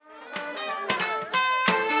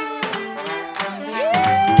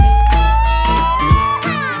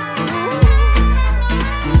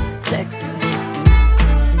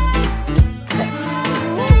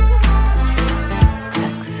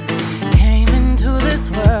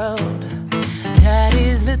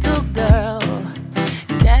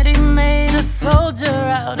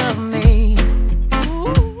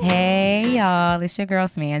y'all. It's your girl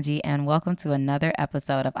Smangy, and welcome to another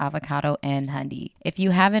episode of Avocado and Honey. If you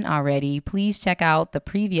haven't already, please check out the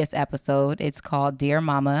previous episode. It's called Dear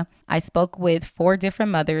Mama. I spoke with 4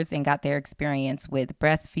 different mothers and got their experience with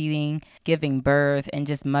breastfeeding, giving birth, and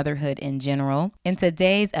just motherhood in general. In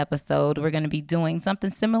today's episode, we're going to be doing something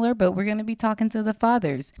similar, but we're going to be talking to the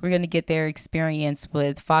fathers. We're going to get their experience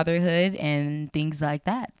with fatherhood and things like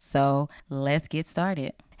that. So let's get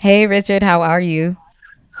started. Hey, Richard, how are you?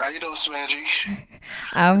 How you doing, Smangy?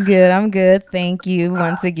 I'm good. I'm good. Thank you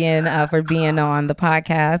once again for being on the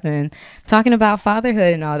podcast and talking about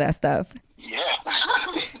fatherhood and all that stuff. Yeah.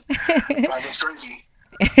 Right, that's crazy.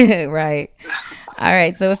 Right. All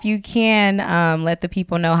right. So if you can let the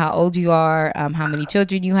people know how old you are, how many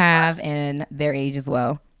children you have, and their age as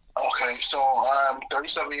well. Okay, so I'm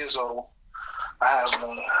 37 years old. I have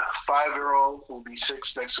a 5-year-old who will be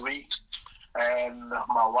 6 next week, and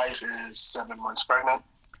my wife is 7 months pregnant.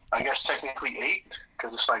 I guess technically 8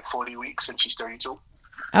 because it's like 40 weeks and she's 32.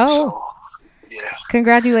 Oh, So, yeah.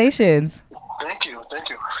 congratulations. Thank you.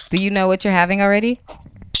 Do you know what you're having already?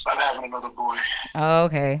 I'm having another boy. Oh,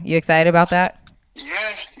 okay. You excited about that?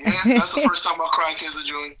 Yeah. That's the first time I cried tears of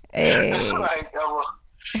joy. Hey, Like ever.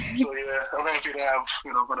 So, yeah, I'm happy to have,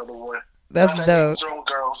 another boy. that's I've dope. had grown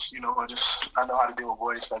girls, I know how to deal with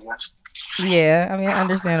boys, I guess. Yeah, I mean,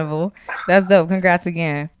 understandable. That's dope. Congrats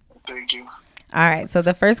again. Thank you. All right. So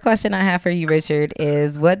the first question I have for you, Richard,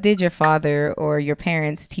 is what did your father or your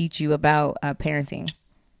parents teach you about parenting?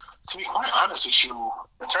 To be quite honest with you,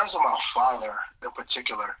 in terms of my father in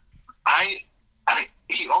particular, I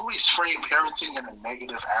he always framed parenting in a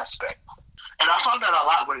negative aspect, and I found that a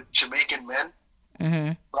lot with Jamaican men.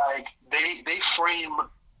 Mm-hmm. Like they frame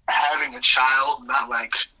having a child not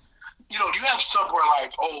like you have some where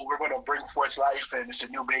like, oh, we're going to bring forth life and it's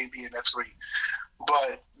a new baby and that's great,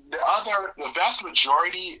 but the vast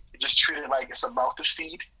majority just treat it like it's a mouth to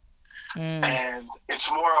feed, and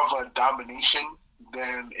it's more of a domination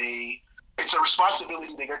than it's a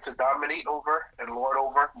responsibility they get to dominate over and lord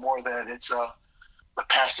over more than it's a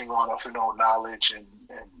passing on of knowledge and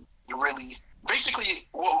you really basically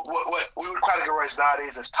what we would categorize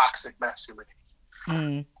nowadays as toxic masculinity.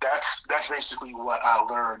 That's basically what I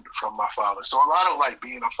learned from my father. So a lot of like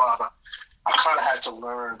being a father, I kind of had to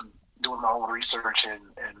learn doing my own research and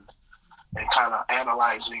kind of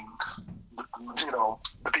analyzing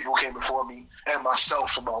the people who came before me and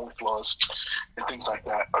myself for my own flaws and things like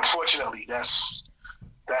that. Unfortunately, that's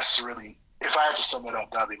really, if I had to sum it up,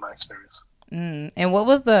 that'd be my experience. And what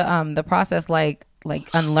was the process like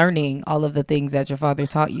unlearning all of the things that your father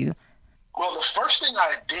taught you? Well, the first thing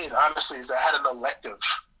I did, honestly, is I had an elective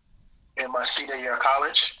in my senior year of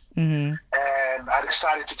college, and I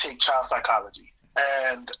decided to take child psychology.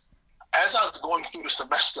 And as I was going through the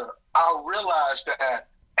semester, I realized that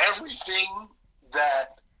everything that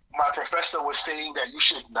my professor was saying that you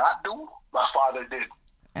should not do, my father did.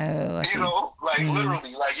 Oh, I see.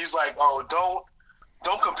 Literally, like he's like, oh,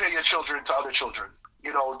 don't compare your children to other children.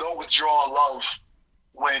 Don't withdraw love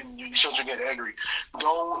when your children get angry.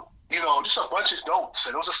 Don't, just a bunch of don'ts.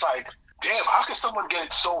 And it was just like, damn, how can someone get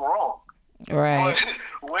it so wrong? Right.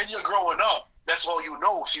 But when you're growing up, that's all you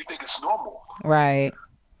know, so you think it's normal. Right.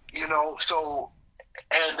 So,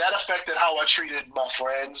 and that affected how I treated my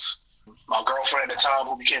friends, my girlfriend at the time,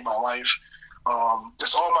 who became my wife,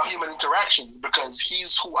 just all my human interactions, because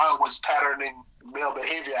he's who I was patterning male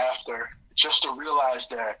behavior after, just to realize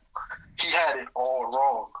that he had it all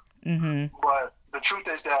wrong. But the truth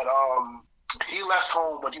is that he left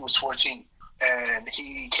home when he was 14, and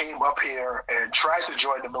he came up here and tried to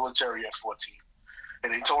join the military at 14,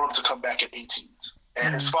 and they told him to come back at 18.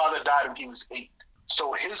 And his father died when he was 8.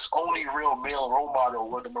 So his only real male role model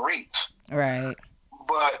were the Marines. Right.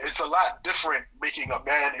 But it's a lot different making a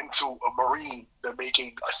man into a Marine than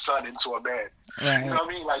making a son into a man. Right. You know what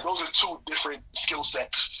I mean? Like, those are two different skill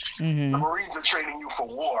sets. The Marines are training you for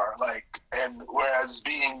war, and whereas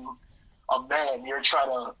being a man, you're trying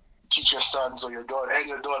to teach your sons or your daughter and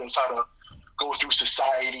your daughters how to go through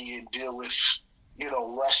society and deal with,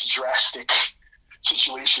 less drastic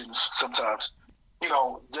situations sometimes.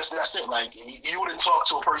 Just that's it. Like, you wouldn't talk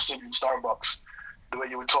to a person in Starbucks the way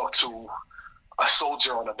you would talk to a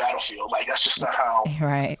soldier on a battlefield. Like, that's just not how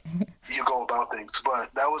Right. you go about things.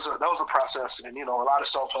 But that was a process, and a lot of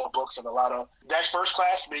self-help books and a lot of that first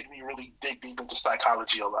class made me really dig deep into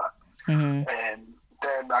psychology a lot. And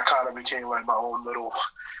then I kind of became like my own little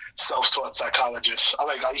self-taught psychologist.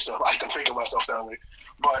 I used to like to think of myself that way.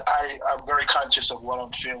 But I'm very conscious of what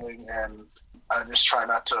I'm feeling, and I just try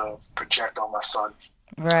not to project on my son.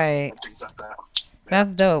 Right. And things like that.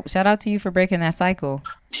 That's dope. Shout out to you for breaking that cycle.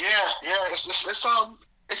 Yeah.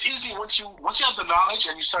 it's easy once you have the knowledge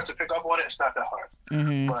and you start to pick up on it. It's not that hard.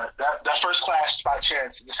 Mm-hmm. But that first class, by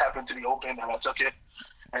chance, this happened to be open, and I took it,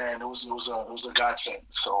 and it was a godsend.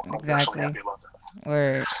 So I'm definitely happy about that.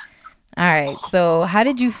 Word. All right. So how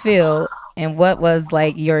did you feel, and what was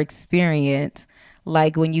like your experience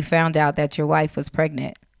like when you found out that your wife was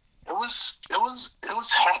pregnant? It was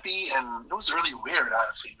happy, and it was really weird,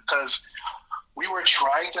 honestly, because we were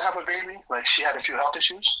trying to have a baby. Like, she had a few health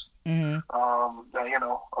issues. Mm-hmm. That, you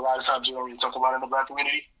know, a lot of times we don't really talk about in the Black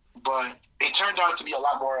community, but it turned out to be a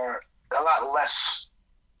lot less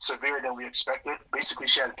severe than we expected. Basically,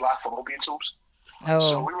 she had black fallopian tubes. Oh.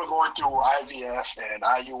 So we were going through IVF and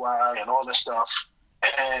IUI and all this stuff,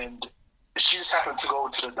 and she just happened to go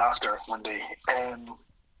to the doctor one day, and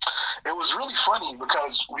it was really funny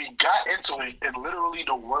because we got into it in literally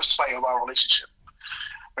the worst fight of our relationship.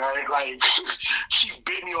 Right? Like, she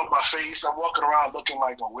bit me on my face. I'm walking around looking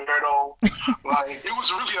like a weirdo. Like, it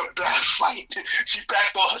was really a bad fight. She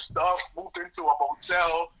packed all her stuff, moved into a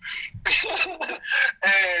motel.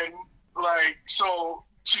 And, like, so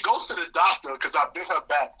she goes to the doctor because I bit her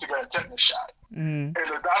back to get a tetanus shot. Mm-hmm. And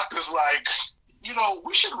the doctor's like, you know,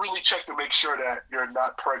 we should really check to make sure that you're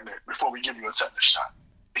not pregnant before we give you a tetanus shot.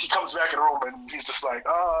 He comes back in the room and he's just like,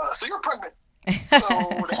 so you're pregnant. So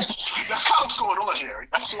that's kind of what's going on here.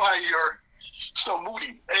 That's why you're so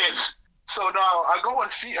moody. And so now I go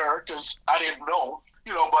and see her because I didn't know,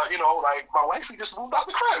 you know, but, you know, like, my wife, we just moved out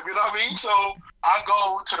the crib, you know what I mean? So I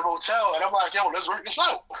go to the motel and I'm like, yo, let's work this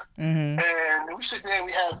out. Mm-hmm. And we sit there and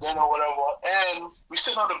we have dinner or whatever, and we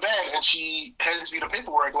sit on the bed and she hands me the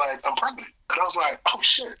paperwork like, I'm pregnant. And I was like, oh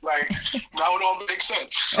shit, like, now it all makes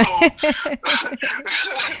sense. So,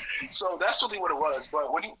 so that's really what it was.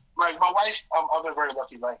 But when like, my wife, I've been very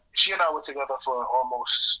lucky. Like, she and I were together for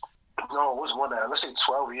almost, no, it was more than that, let's say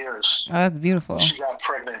 12 years. Oh, that's beautiful. She got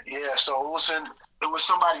pregnant. Yeah, so it was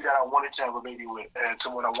somebody that I wanted to have a baby with, and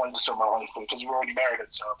someone I wanted to spend my life with, because we were already married at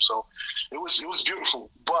the time. So it was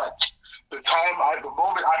beautiful. But the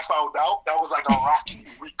moment I found out, that was like a rocky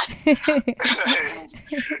week. and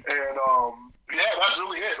yeah, that's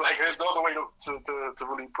really it. Like, there's no other way to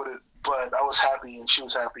really put it. But I was happy, and she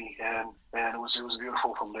was happy, and it was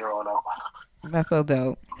beautiful from there on out. That's so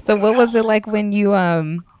dope. So what was it like when you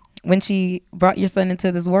when she brought your son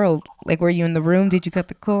into this world? Like, were you in the room? Did you cut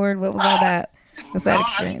the cord? What was all that? What's that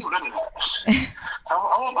experience? I didn't do none of that.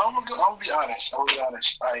 I'm gonna be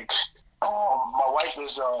honest. Like, my wife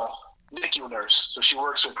is a NICU nurse, so she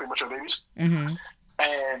works with premature babies. Mm-hmm.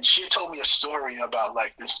 And she told me a story about,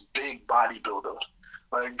 like, this big bodybuilder.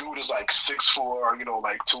 Like, dude is like 6'4", you know,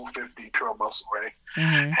 like 250 pure muscle, right?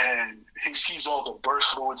 Mm-hmm. And he sees all the birth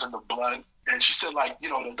fluids in the blood. And she said, like, you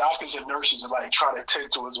know, the doctors and nurses are like trying to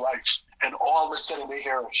tend to his wife, and all of a sudden they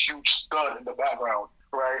hear a huge thud in the background.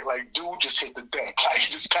 Right, like, dude just hit the deck. Like,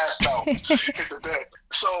 he just passed out, hit the deck.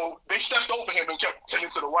 So they stepped over him and kept tending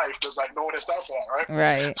to the wife, just like, no one has time for that, right?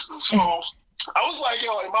 Right. So I was like,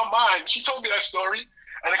 yo, in my mind, she told me that story,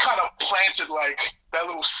 and it kind of planted, like, that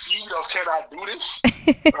little seed of, can I do this?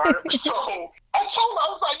 Right? So I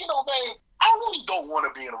was like, you know, man, I really don't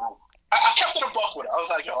want to be in a room. I kept it a buck with her. I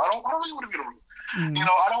was like, yo, I don't really want to be in a room. Mm-hmm. You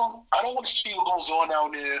know, I don't want to see what goes on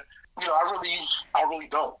down there. You know, I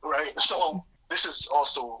really don't, right? So this is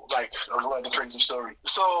also, like, a crazy story.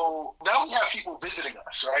 So now we have people visiting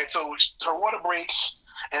us, right? So her water breaks,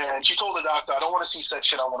 and she told the doctor, I don't want to see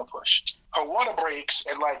section, I want to push. Her water breaks,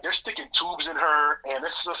 and, like, they're sticking tubes in her, and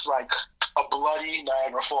it's just like a bloody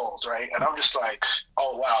Niagara Falls, right? And I'm just like,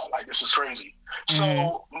 oh, wow, like, this is crazy. So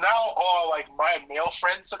now all, like, my male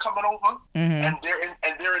friends are coming over, and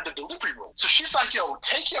they're in the delivery room. So she's like, yo,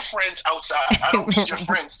 take your friends outside. I don't need your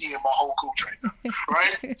friends seeing my whole cooch right now,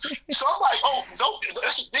 right? So I'm like, oh, no,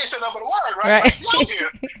 they said another word, right? Like, out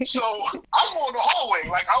here. So I'm on the hallway.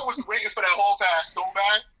 Like, I was waiting for that hall pass so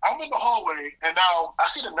bad. I'm in the hallway, and now I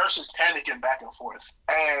see the nurses panicking back and forth.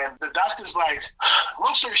 And the doctor's like,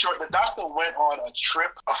 long story short, the doctor went on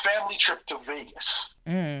a family trip to Vegas.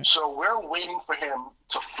 So we're waiting for him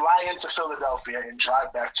to fly into Philadelphia and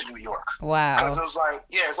drive back to New York. Wow. Because it was like,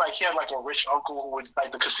 yeah, it's like he had, like, a rich uncle who would,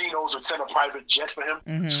 like, the casinos would send a private jet for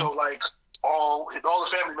him. So, like, all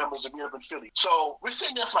the family members would meet up in Philly. So we're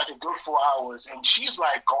sitting there for, like, a good 4 hours, and she's,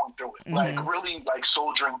 like, going through it, like, really, like,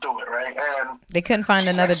 soldiering through it, right? And they couldn't find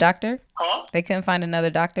another doctor? Huh? They couldn't find another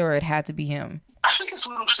doctor, or it had to be him? I think think it's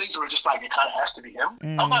one of those things where just like it kind of has to be him.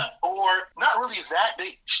 Mm. I'm not, or not really that.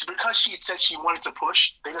 Because she had said she wanted to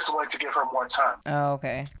push, they just wanted to give her more time. Oh,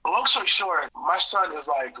 okay. Long story short, my son is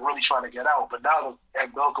like really trying to get out, but now the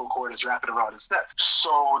umbilical cord is wrapping around his neck.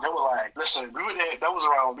 So they were like, listen, we were there. That was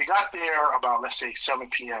around. We got there about, let's say, 7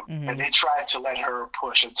 p.m. And they tried to let her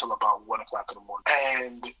push until about 1 o'clock in the morning.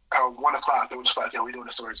 And at 1 o'clock, they were just like, yeah, we're doing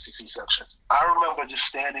this emergency C-section. I remember just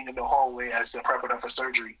standing in the hallway as they're prepping her for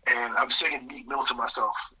surgery, and I'm singing Meek Mill to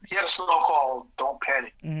myself. He had a song called "Don't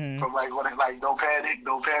Panic" from like "Don't Panic,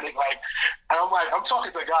 Don't Panic." Like, and I'm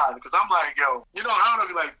talking to God because I'm like, yo, I don't know if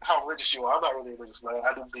you like how religious you are. I'm not really religious, but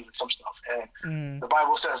I do believe in some stuff. And the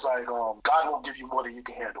Bible says like, God won't give you more than you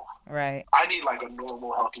can handle. Right. I need like a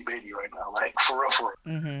normal, healthy baby right now, like for real.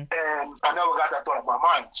 And I never got that thought in my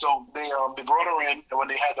mind. So they brought her in, and when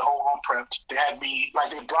they had the whole room prepped, they had me like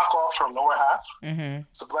they block off her lower half.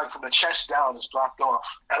 So like from the chest down is blocked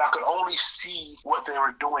off, and I could only see what they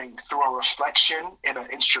were doing through a reflection in an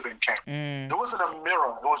instrument camera. There wasn't a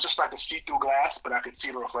mirror; it was just like a see-through glass, but I could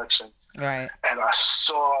see the reflection. Right. And I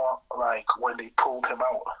saw like when they pulled him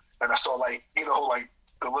out, and I saw like like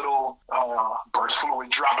the little birth fluid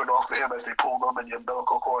dropping off of him as they pulled him in the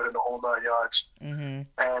umbilical cord and the whole 9 yards. And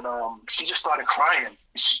she just started crying.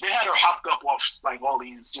 They had her hopped up off like all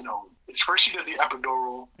these, first she did the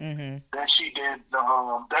epidural, then she did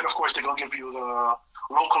the, then of course they're going to give you the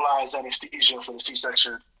localized anesthesia for the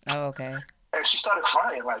C-section. Oh, okay. And she started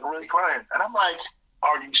crying, like really crying. And I'm like,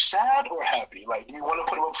 are you sad or happy? Like, do you want to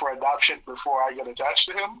put him up for adoption before I get attached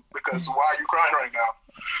to him? Because why are you crying right now?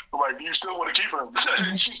 I'm like, do you still want to keep him?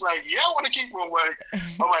 She's like, yeah, I want to keep him.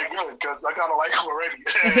 I'm like, good, because I kind of like him already.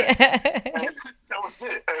 And that was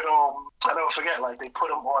it. And I never forget, like, they put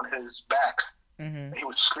him on his back. And he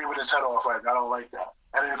would scream with his head off, like, I don't like that.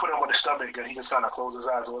 And then they put him on his stomach, and he just kind of closed his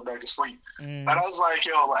eyes and went back to sleep. And I was like,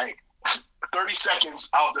 yo, like, 30 seconds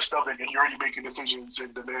out the stomach and you're already making decisions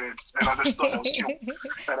and demands. And I just thought that was cute.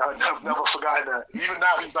 And I've never forgotten that. Even now,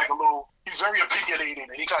 he's very opinionated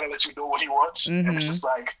and he kind of lets you know what he wants. And it's just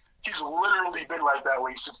like, he's literally been like that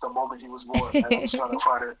way since the moment he was born. And I'm just trying to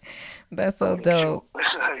find it. That's so dope.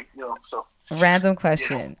 So. Random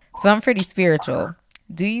question. Yeah. So I'm pretty spiritual.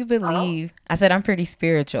 Do you believe, I said I'm pretty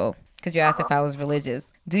spiritual because you asked if I was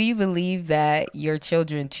religious. Do you believe that your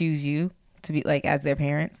children choose you to be like as their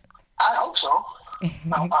parents? I hope so.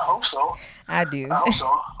 I hope so. I do. I hope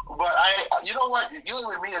so. But you know what? Usually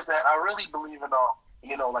with me is that I really believe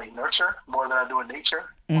in, like nurture more than I do in nature.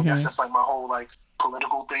 I guess that's like my whole like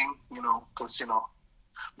political thing, because,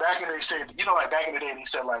 back in the day, back in the day, they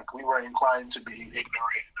said like we were inclined to be ignorant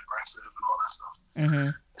and aggressive and all that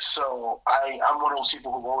stuff. So I'm one of those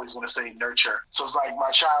people who always want to say nurture. So it's like my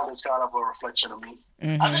child is kind of a reflection of me.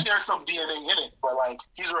 I think there's some DNA in it, but like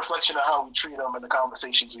he's a reflection of how we treat him and the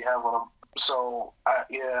conversations we have with him. So I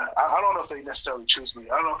don't know if they necessarily choose me.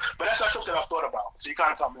 I don't know, but that's not something I've thought about. So you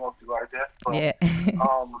kind of caught me off the guard there. But,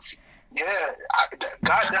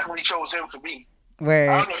 God definitely chose him for me. Right.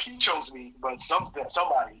 I don't know if he chose me, but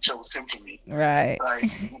somebody chose him for me. Right.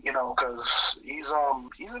 Like, because he's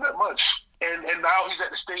a bit much. And now he's at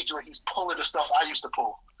the stage where he's pulling the stuff I used to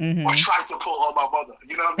pull. Or tries to pull on my mother.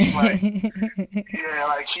 You know what I mean? Like, yeah,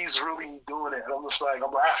 like he's really doing it. And I'm just like,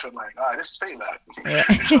 I'm laughing like, all right, this is payback.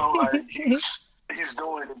 Like he's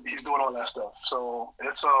doing all that stuff. So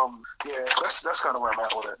it's that's kind of where I'm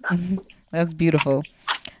at with it. That's beautiful.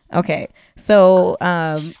 Okay, so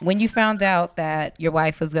when you found out that your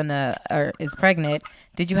wife was is pregnant,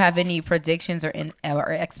 did you have any predictions or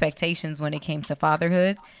expectations when it came to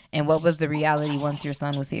fatherhood? And what was the reality once your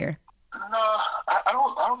son was here? No,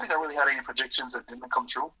 I don't think I really had any predictions that didn't come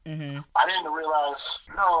true. I didn't realize.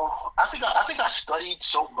 No, I think I studied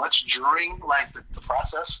so much during like the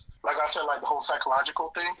process. Like I said, like the whole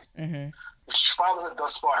psychological thing. Fatherhood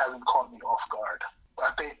thus far hasn't caught me off guard. I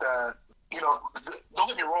think that don't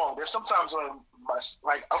get me wrong. There's sometimes when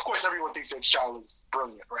of course everyone thinks their child is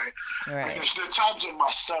brilliant, right? Right. There's times when my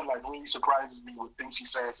son like really surprises me with things he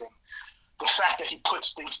says, and the fact that he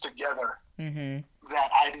puts things together that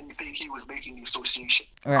I didn't think he was making the association.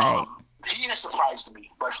 Right. He has surprised me,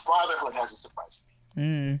 but fatherhood hasn't surprised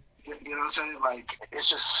me. You know what I'm saying? Like, it's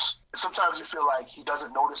just, sometimes you feel like he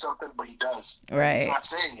doesn't notice something, but he does. Right. He's not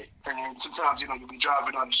saying it. And sometimes, you'll be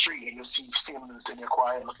driving down the street and you'll see him sitting there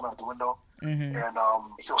quiet, looking out the window. And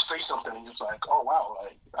he'll say something and you're just like, oh, wow,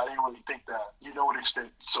 like, I didn't really think that you noticed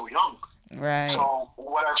it so young. Right. So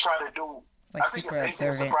what I try to do Like I think if super anything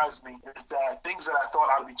that observant. surprised me is that things that I thought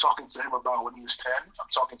I would be talking to him about when he was 10, I'm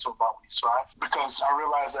talking to him about when he's 5. Because I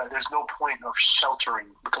realized that there's no point of sheltering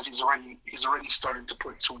because he's already starting to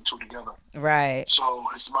put 2 and 2 together. Right. So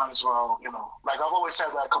it's might as well, like I've always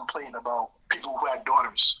had that complaint about people who had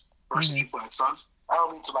daughters versus people who had sons. I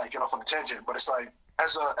don't mean to like get off on a tangent, but it's like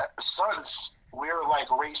as sons, we're like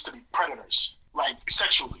raised to be predators, like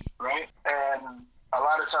sexually, right? And a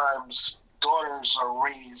lot of times daughters are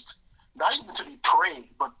raised not even to be prey,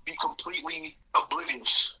 but be completely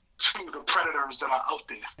oblivious to the predators that are out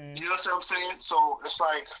there. You know what I'm saying? So it's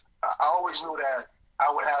like I always knew that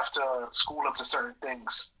I would have to school him to certain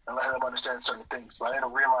things and let him understand certain things. But I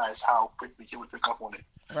didn't realize how quickly he would pick up on it.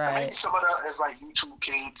 Right. And maybe some of that is like YouTube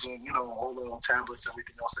Kids and all the tablets and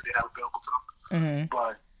everything else that they have available to them.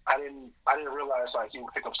 But I didn't realize like he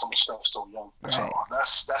would pick up so much stuff so young. Right. So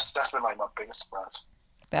that's been like my biggest surprise.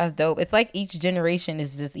 That's dope. It's like each generation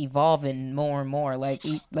is just evolving more and more. Like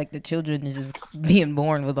the children is just being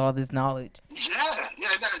born with all this knowledge. Yeah,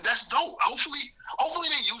 that's dope. Hopefully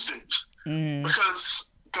they use it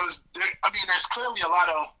because there's clearly a lot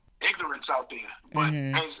of ignorance out there. But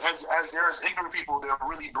as there is ignorant people, there are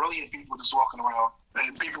really brilliant people just walking around,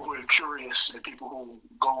 and people who are curious, and people who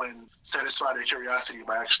go and satisfy their curiosity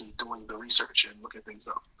by actually doing the research and looking things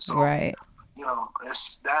up. So, right.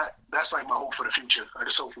 That's like my hope for the future. I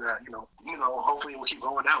just hope that, hopefully we'll keep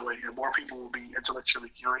going that way and more people will be intellectually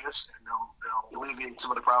curious and they'll alleviate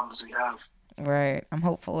some of the problems we have. Right. I'm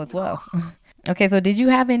hopeful as well. Okay, so did you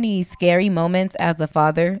have any scary moments as a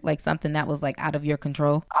father, like something that was like out of your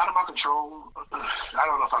control? Out of my control? I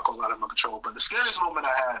don't know if I call it out of my control, but the scariest moment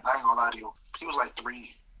I had, I ain't gonna lie to you, he was like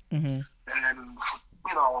 3. And,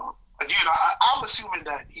 again, I'm assuming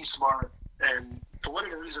that he's smart, and for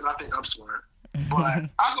whatever reason, I think I'm smart. But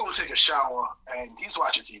I go and take a shower, and he's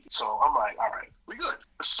watching TV. So I'm like, all right, we good.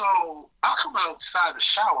 So I come outside the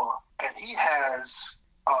shower, and he has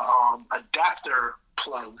adapter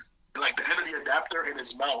plug, like the end of the adapter in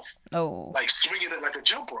his mouth, like swinging it like a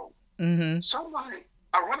jump rope. So I'm like,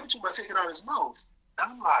 I run up to him, I take it out of his mouth,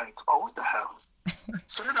 and I'm like, oh, what the hell?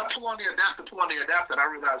 So then I pull on the adapter, and I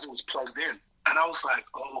realized it was plugged in. And I was like,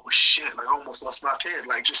 oh, shit, like I almost lost my kid,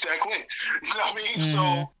 like just that quick. You know what I mean?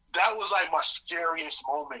 So that was like my scariest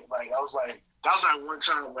moment. Like, that was like one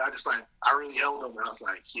time where I really held him, and I was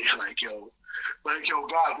like, yeah, yo,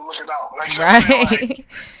 God, you're looking out. Like, right.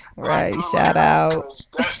 Right, shout out.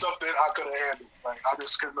 That's something I could have handled. Like, I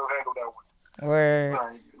just couldn't have handled that one. Word.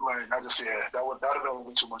 Like I just, that would have been a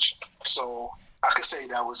little too much. So I could say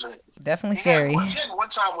that was it. Definitely scary. He had one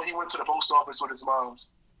time when he went to the post office with his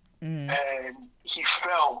mom's, and he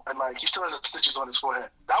fell, and like he still has stitches on his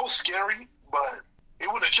forehead. That was scary, but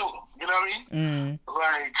it would have killed him. You know what I mean?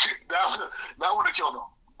 Like that would have killed him.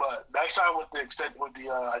 But next time with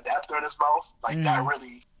the adapter in his mouth, like that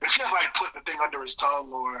really, if he had like put the thing under his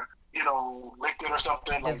tongue or licked it or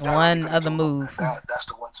something, just like one other move. That's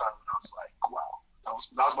the one time when I was like, wow, that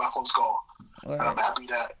was my close call. And I'm happy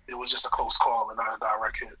that it was just a close call and not a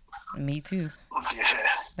direct hit. Me too. Yeah.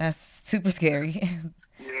 That's super scary.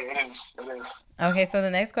 Yeah, it is. Okay, so the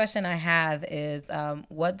next question I have is,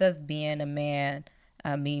 what does being a man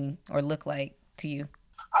mean or look like to you?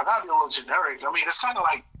 I gotta be a little generic. I mean, it's kind of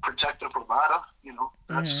like protector, provider.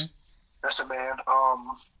 That's a man.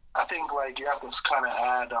 I think like you have to kind of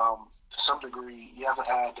add, to some degree, you have to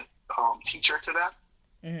add teacher to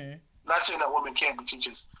that. Not saying that women can't be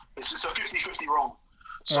teachers. It's a 50-50 role.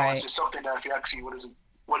 So it's just something that if you ask me what is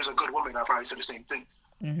a good woman, I probably say the same thing.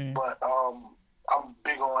 But I'm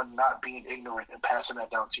big on not being ignorant and passing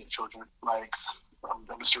that down to your children. Like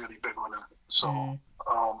I'm just really big on that. So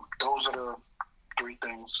those are the 3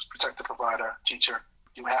 things: protector, provider, teacher.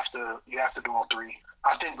 You have to do all 3.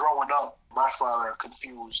 I think growing up, my father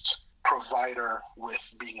confused provider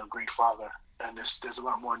with being a great father, and there's a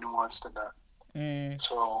lot more nuance than that.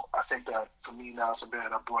 So I think that for me now as a man,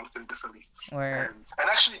 I'm doing it differently. And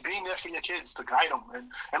actually being there for your kids to guide them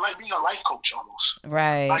and like being a life coach almost.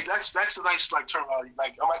 Right. Like that's a nice like term.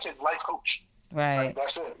 Like I'm my kid's life coach. Right. Like,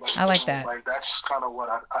 that's it. Like, I like that. Like that's kind of what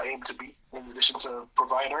I aim to be in addition to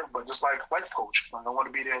provider, but just like life coach. Like I want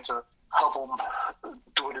to be there to help them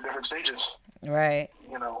do it in different stages. Right.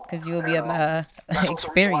 Because you'll be that's also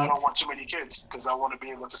the reason why I experience. don't want too many kids, because I want to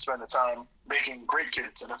be able to spend the time making great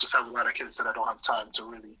kids, and I just have a lot of kids that I don't have time to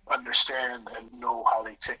really understand and know how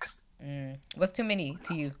they tick. What's too many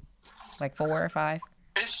to you? Like 4 or 5?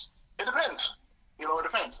 It depends. It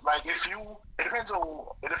depends. Like it depends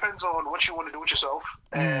on what you want to do with yourself,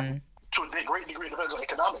 and to a great degree, it depends on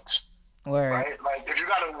economics. Word. Right? Like if you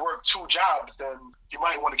got to work 2 jobs, then you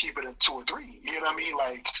might want to keep it at 2 or 3. You know what I mean?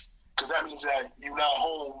 Like because that means that you're not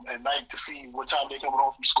home at night to see what time they're coming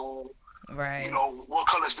home from school. Right. You know, what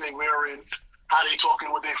colors they wearing, how they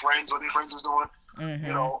talking with their friends, what their friends was doing. Mm-hmm.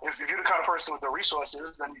 You know, if you're the kind of person with the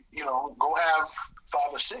resources, then, you know, go have 5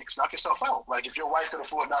 or 6, knock yourself out. Like, if your wife can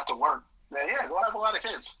afford not to work, then yeah, go have a lot of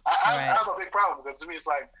kids. I have a big problem, because to me it's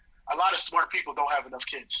like a lot of smart people don't have enough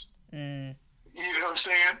kids. Mm. You know what I'm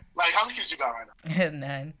saying? Like, how many kids you got right now?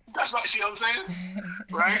 None. That's not, see what I'm saying?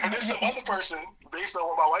 Right? And there's some other person, based on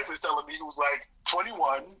what my wife is telling me, who's like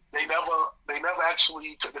 21. They never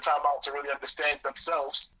actually took the time out to really understand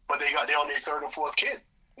themselves, but they're on their 3rd or 4th kid.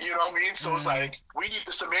 You know what I mean? So it's like, we need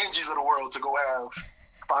the Samanjis of the world to go have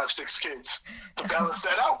 5, 6 kids to balance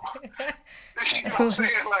that out. You know what I'm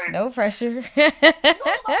saying? Like, no pressure. no pressure. You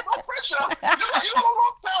know, a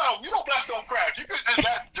long time. You know, black don't crack. You can end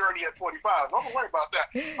that journey at 45. Don't worry about that.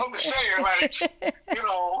 I'm just saying, like, you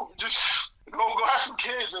know, just go have some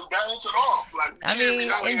kids and balance it off. Like, I mean,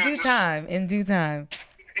 in due time.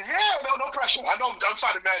 Yeah, no pressure. I know I'm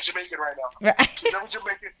trying to manage Jamaican right now. Right. Every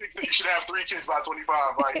Jamaican thinks that you should have 3 kids by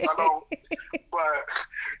 25. Like, I know, but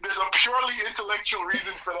there's a purely intellectual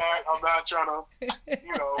reason for that. I'm not trying to,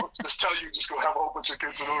 you know, just tell you just go have a whole bunch of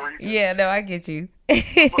kids for no reason. Yeah, no, I get you. But,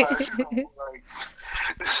 you know, like,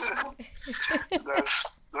 that's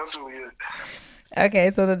really it. Okay,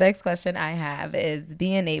 so the next question I have is,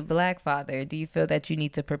 being a black father, do you feel that you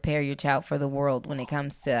need to prepare your child for the world when it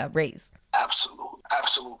comes to race? Absolutely.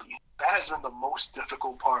 That has been the most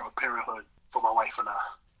difficult part of parenthood for my wife and I.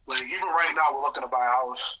 Like, even right now, we're looking to buy a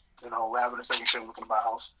house. You know, we're having a second kid, we're looking to buy a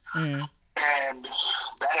house. Mm. And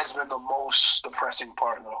that has been the most depressing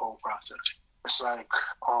part of the whole process. It's like,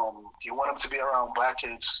 you want them to be around black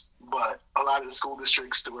kids, but a lot of the school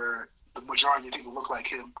districts where the majority of people look like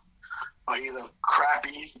him are either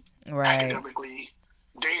crappy, academically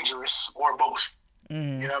dangerous, or both.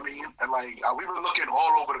 Mm-hmm. You know what I mean? And like, we were looking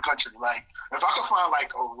all over the country. Like, if I could find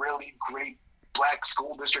like a really great black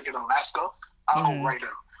school district in Alaska, I'll go right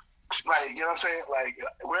there. Like, you know what I'm saying? Like,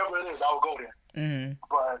 wherever it is, I'll go there. Mm-hmm.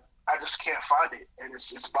 But I just can't find it, and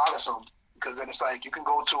it's bothersome, because then it's like, you can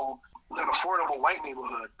go to an affordable white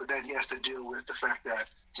neighborhood, but then he has to deal with the fact that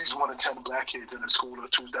he's one of 10 black kids in a school of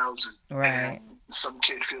 2,000. Right. And some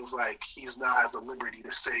kid feels like he's now has the liberty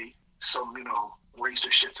to say some, you know,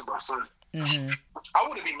 racist shit to my son. Mm-hmm. I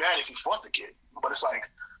wouldn't be mad if he fought the kid, but it's like,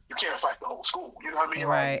 you can't fight the whole school. You know what I mean?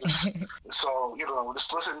 Right. Like, so, you know,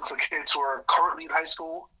 just listening to kids who are currently in high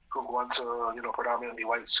school, who go into, you know, predominantly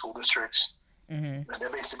white school districts, mm-hmm. and they're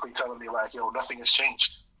basically telling me like, yo, nothing has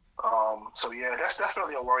changed. So yeah, that's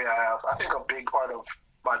definitely a worry I have. I think a big part of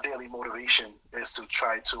my daily motivation is to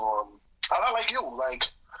try to, I like you, like,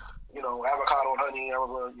 you know, avocado and honey. I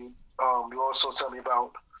remember you also tell me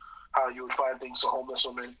about how you would find things for homeless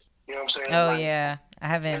women. You know what I'm saying? Oh, like, yeah. I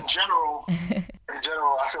haven't. In general,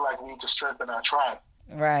 I feel like we need to strengthen our tribe.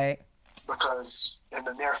 Right. Because in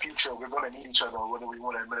the near future, we're going to need each other, whether we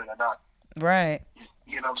want to admit it or not. Right.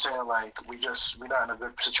 You know what I'm saying? Like, we're not in a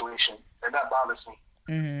good situation. And that bothers me.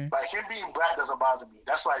 Mm-hmm. Like, him being black doesn't bother me.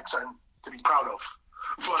 That's like something to be proud of.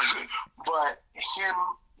 But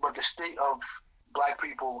the state of black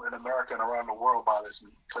people in America and around the world bothers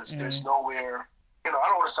me, because there's nowhere, you know, I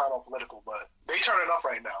don't want to sound all political, but they turning up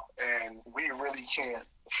right now, and we really can't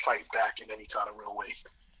fight back in any kind of real way.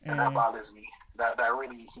 And that bothers me. That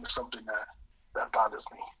really is something that bothers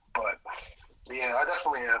me. But yeah, I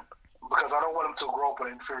definitely am, because I don't want him to grow up with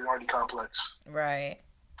an inferiority complex. Right.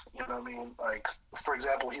 You know what I mean? Like, for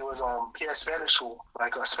example, he had Spanish school,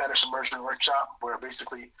 like a Spanish immersion workshop, where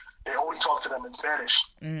basically they only talk to them in Spanish.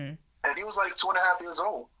 Mm-hmm. And he was like 2.5 years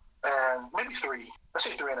old, and maybe 3. Let's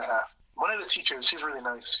say 3.5. One of the teachers, she's really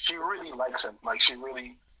nice. She really likes him. Like, she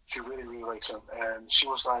really likes him. And she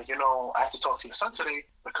was like, you know, I have to talk to your son today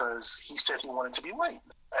because he said he wanted to be white.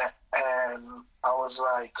 And I was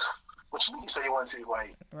like, what you mean you said he wanted to be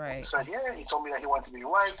white? Right. He said, yeah, he told me that he wanted to be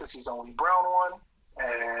white because he's the only brown one.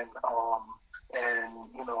 And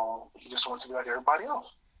you know, he just wants to be like everybody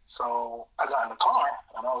else. So I got in the car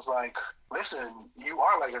and I was like, listen, you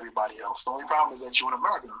are like everybody else. The only problem is that you're in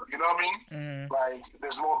America. You know what I mean? Mm-hmm. Like,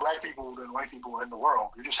 there's more black people than white people in the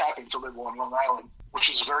world. You just happen to live on Long Island, which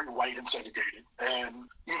is very white and segregated. And,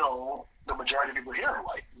 you know, the majority of people here are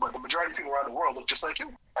white, but the majority of people around the world look just like you.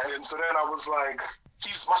 And so then I was like,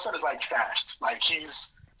 my son is like fast. Like,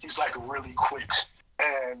 he's like really quick.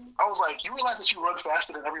 And I was like, you realize that you run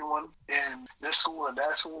faster than everyone in this school and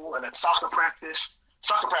that school, and at soccer practice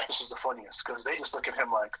is the funniest, because they just look at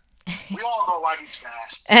him like, we all know why he's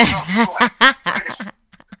fast. You know,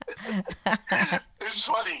 it's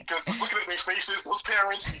funny, because just looking at their faces, those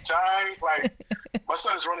parents be tired. Like, my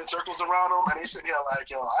son is running circles around him, and they sit here like,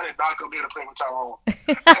 yo, I did not come here to play with Tyrone.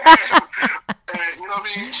 and you know what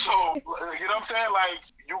I mean? So, you know what I'm saying? Like,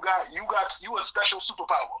 you a special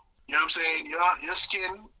superpower. You know what I'm saying? Your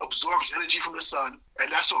skin absorbs energy from the sun,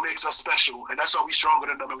 and that's what makes us special, and that's why we stronger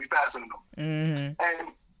than them and we faster than them. Mm-hmm.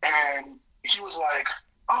 And he was like,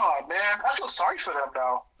 oh man, I feel sorry for them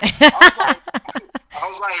now. I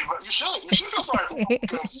was like, you should feel sorry for them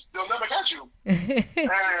because they'll never catch you. And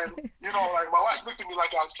you know, like my wife looked at me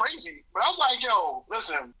like I was crazy, but I was like, yo,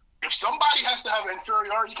 listen, if somebody has to have an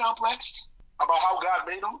inferiority complex about how God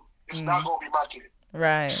made them, it's not gonna be my kid.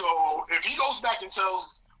 Right. So if he goes back and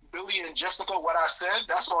tells Billy and Jessica what I said,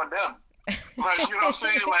 that's on them. Like, you know what I'm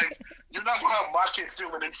saying? Like, you're not gonna have my kid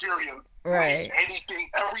feeling inferior. Right.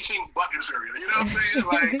 Everything but inferior. You know what I'm saying?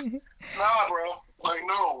 Like, nah, bro. Like,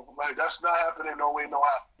 no. Like, that's not happening. No way, no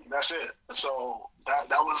how. That's it. So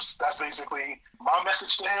that's basically my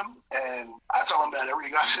message to him, and I tell him that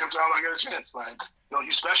every goddamn time I get a chance. Like, you know,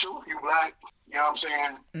 you special, you black. You know what I'm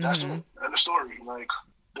saying? That's it. End of story. Like,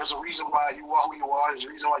 there's a reason why you are who you are. There's a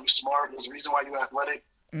reason why you're smart. There's a reason why you're athletic.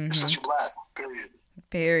 It's because you're black.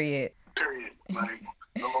 Period. Like,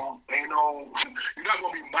 no, ain't no. You're not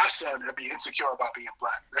gonna be my son and be insecure about being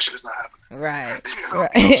black. That shit is not happening. Right. You know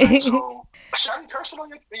what I'm saying? So, should I be personal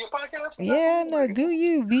in your podcast? Yeah, no. Do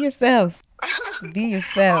you be yourself? Be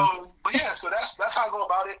yourself. But yeah, so that's how I go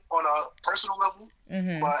about it on a personal level.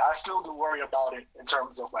 But I still do worry about it in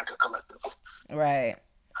terms of like a collective. Right.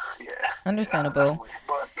 Yeah. Understandable. Yeah,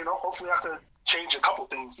 but you know, hopefully I could change a couple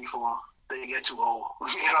things before they get too old. You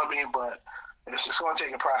know what I mean? But it's just going to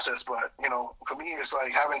take a process. But you know, for me, it's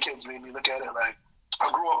like having kids made me look at it like I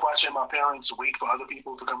grew up watching my parents wait for other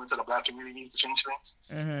people to come into the black community to change things,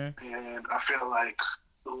 and I feel like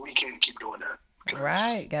we can't keep doing that.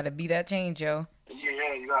 Right, got to be that change, yo.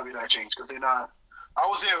 Yeah, you gotta be that change because they're not. I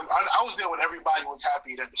was there when everybody was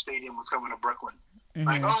happy that the stadium was coming to Brooklyn.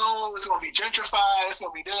 Like, oh, it's gonna be gentrified. It's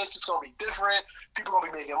gonna be this. It's gonna be different. People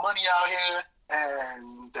gonna be making money out here,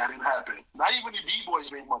 and that didn't happen. Not even the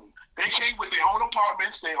D-boys made money. They came with their own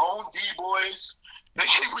apartments, their own D-boys. They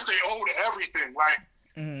came with their own everything. Like,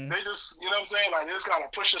 they just, you know what I'm saying? Like, they just gotta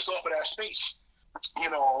push us off of that space. You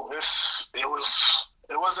know,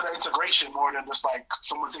 it wasn't an integration more than just like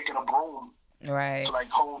someone taking a broom to like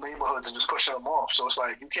whole neighborhoods and just pushing them off. So it's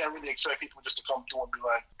like you can't really expect people just to come through and be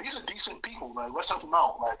like, these are decent people. Like, let's help them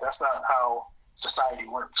out. Like, that's not how society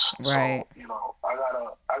works. Right. So, you know, I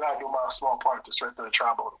gotta do my small part to strengthen the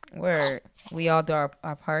tribal. Word. We all do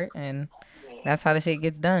our part, and that's how the shit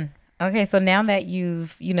gets done. Okay, so now that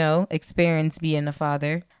you've, you know, experienced being a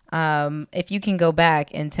father, if you can go back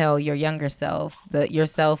and tell your younger self,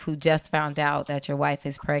 yourself who just found out that your wife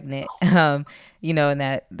is pregnant, you know, in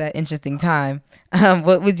that interesting time,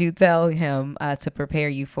 what would you tell him to prepare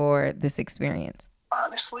you for this experience?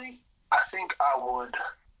 Honestly, I think I would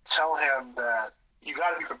tell him that you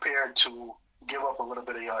got to be prepared to give up a little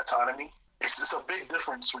bit of your autonomy. It's a big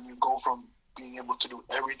difference when you go from being able to do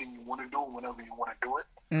everything you want to do whenever you want to do it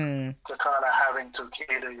to kind of having to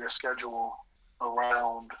cater your schedule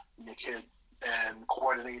around your kid and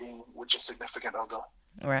coordinating with your significant other,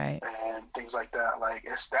 right, and things like that. Like,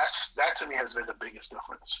 that to me has been the biggest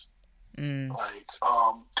difference. Like,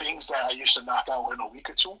 things that I used to knock out in a week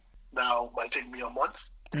or two now might take me a month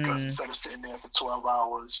because instead of sitting there for 12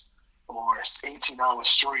 hours or 18 hours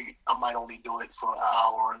straight, I might only do it for an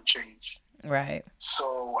hour and change. Right.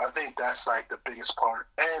 So I think that's like the biggest part.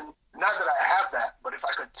 And not that I have that, but if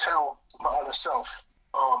I could tell my other self,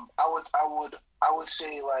 I would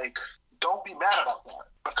say, like, don't be mad about that,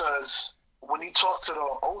 because when you talk to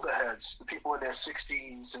the older heads, the people in their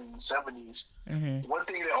 60s and 70s, one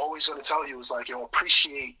thing they're always going to tell you is like, yo,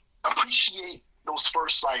 appreciate those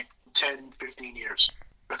first like 10, 15 years,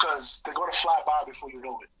 because they're going to fly by before you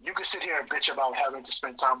know it. You can sit here and bitch about having to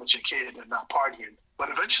spend time with your kid and not partying, but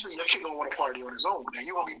eventually your kid going to want to party on his own, and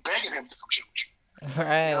you're going to be begging him to come shoot you.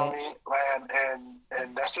 Right. You know what I mean?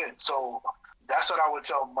 And that's it. So that's what I would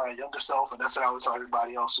tell my younger self, and that's what I would tell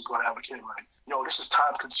everybody else who's going to have a kid. Like, yo, this is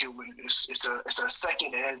time consuming. It's a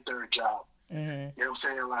second and third job. You know what I'm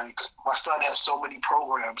saying? Like, my son has so many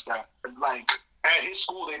programs that, like, at his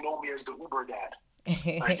school they know me as the Uber dad.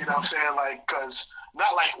 Like, you know what I'm saying? Like, because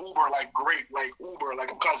not like Uber, like great, like Uber,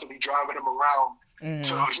 like I'm constantly driving him around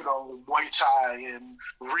to, you know, Muay Thai and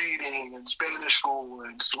reading and Spanish school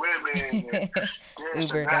and swimming and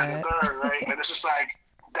this and that and third, right? And it's just like,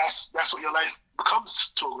 that's what your life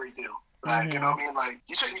becomes to a great deal. Like, you know what I mean? Like,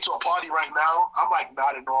 you take me to a party right now, I'm like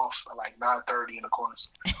nodding off at like 9:30 in the corner.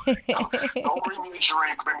 Don't bring me a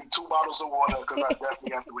drink, bring me 2 bottles of water, because I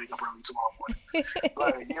definitely have to wake up early tomorrow morning.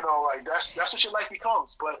 Like, you know, like that's what your life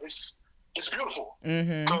becomes. But it's it's beautiful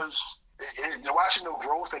Mm-hmm. because you're watching the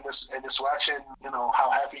growth and it's watching, how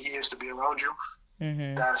happy he is to be around you.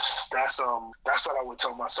 Mm-hmm. That's what I would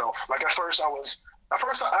tell myself. Like at first I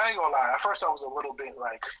ain't gonna lie. At first I was a little bit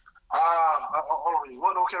like, I don't really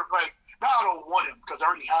want no kid. Like now I don't want him because I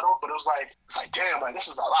already had him. But it's like damn, like this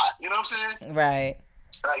is a lot. You know what I'm saying? Right.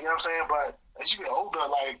 You know what I'm saying? But as you get older,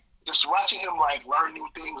 like just watching him like learn new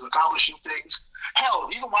things, accomplish new things. Hell,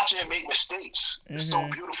 even watching him make mistakes is so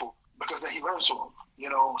beautiful because then he learns from them.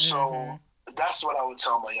 So that's what I would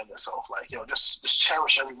tell my younger self. Like, just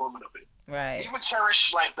cherish every moment of it. Right. Even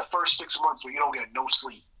cherish like the first 6 months where you don't get no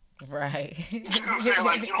sleep. Right. You know what I'm saying?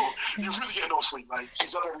 Like, you really get no sleep. Like,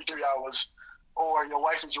 he's up every 3 hours, or your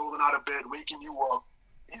wife is rolling out of bed, waking you up.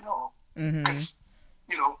 Because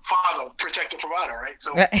father, protector, provider, right?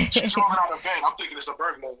 So she's rolling out of bed. I'm thinking it's a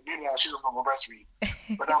burglar. Meanwhile, she doesn't want to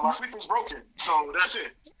breastfeed. But now my sleep is broken, so that's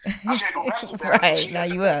it. I can't go back to bed. Right. Now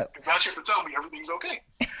you up. Now she has to tell me everything's okay.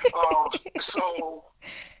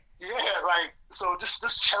 So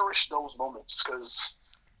just cherish those moments because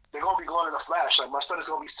they're gonna be gone in a flash. Like my son is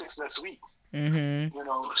gonna be 6 next week. Mm-hmm.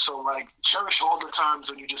 So like cherish all the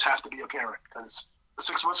times when you just have to be a parent because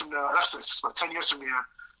 6 months from now, that's 6, but 10 years from now,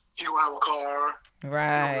 he will have a car.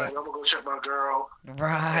 Right. I'm gonna go check my girl.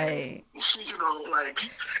 Right. And, like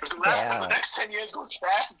if the next 10 years goes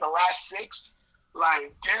fast as the last 6,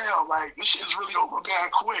 like damn, like this shit is really over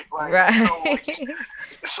bad quick. Like, right.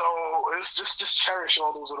 So it's just cherish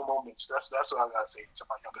all those little moments. That's what I gotta say to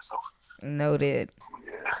my younger self. Noted.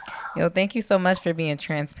 Yeah. Yo, thank you so much for being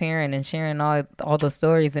transparent and sharing all the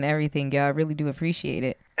stories and everything, yo. I really do appreciate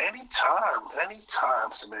it.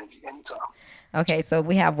 Anytime, Samantha, anytime. Okay, so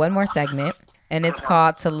we have one more segment, and it's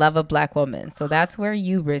called To Love a Black Woman. So that's where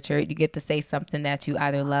you, Richard, you get to say something that you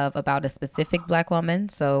either love about a specific Black woman,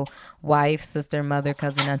 so wife, sister, mother,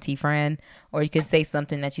 cousin, auntie, friend, or you can say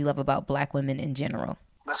something that you love about Black women in general.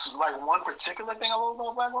 That's like one particular thing I love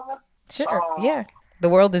about Black women? Sure, yeah. The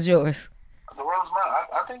world is yours. The world is mine.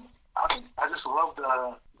 I think I just love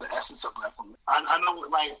the essence of Black women. I know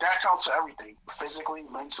like that counts for everything. Physically,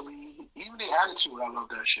 mentally, even the attitude, I love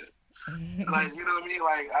that shit. Like, you know what I mean?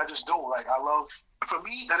 Like, I just do. Like, I love, for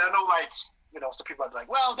me, and I know, like, some people are like,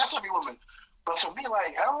 well, that's every woman. But for me,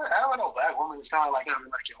 like, having a Black woman is kind of like having,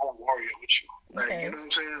 like, your own warrior with you. Like, you know what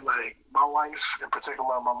I'm saying? Like, my wife, in particular,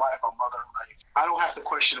 my wife, my mother, like, I don't have to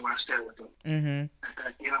question when I stand with them. Mm-hmm.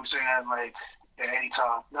 You know what I'm saying? Like, at any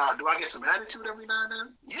time. Now, do I get some attitude every now and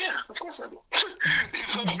then? Yeah, of course I do.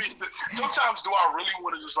 You know what I mean? Sometimes do I really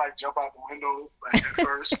want to just, like, jump out the window, like, at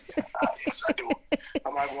first? Yes, I do.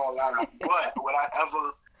 I'm not going to lie. But would I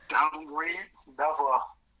ever downgrade? Never.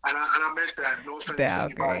 And I meant that. No offense to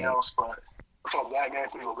anybody else, but for a Black man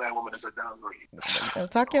to be a Black woman is a downgrade.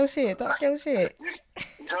 Talk your shit.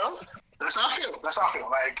 You know? That's how I feel.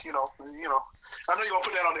 Like, I know you're gonna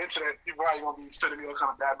put that on the internet. People probably gonna be sending me all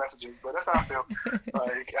kind of bad messages, but that's how I feel.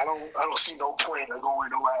 Like, I don't see no point in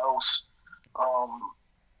going nowhere else.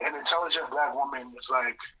 An intelligent Black woman is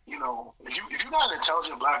like, if you're not an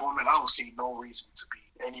intelligent Black woman, I don't see no reason to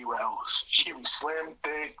be anywhere else. She can be slim,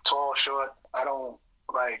 thick, tall, short. I don't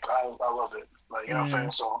like. I love it. Like, you know what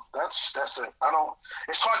I'm saying. So that's it.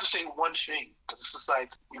 It's hard to say one thing because it's just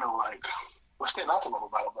like, like. What's there not to love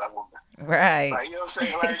about a Black woman? Right. Like, you know what I'm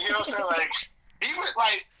saying? Like, Like, even,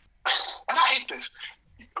 like, and I hate this,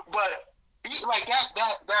 but, like,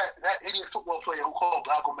 that idiot football player who called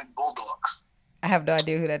Black women bulldogs. I have no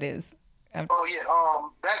idea who that is. Oh, yeah.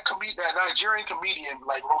 That Nigerian comedian,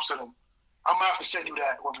 like, roasted him. I'm going to have to send you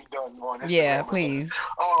that when we're done on Instagram. Yeah, please.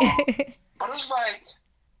 But it's like,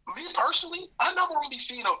 me personally, I never really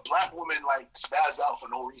seen a Black woman, like, spaz out for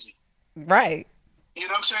no reason. Right. You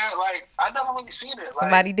know what I'm saying? Like, I never really seen it. Like,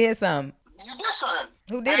 somebody did something. You did something.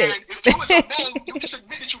 Who did it? If you was a man, you just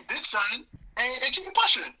admit that you did something and keep it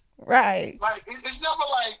pushing. Right. Like, it's never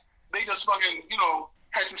like they just fucking,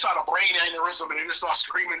 had some sort of brain aneurysm and they just start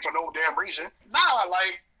screaming for no damn reason. Nah,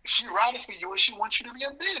 like, she riding for you and she wants you to be a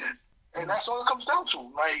man. And that's all it comes down to.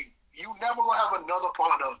 Like, you never gonna have another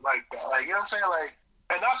partner like that. Like, you know what I'm saying? Like,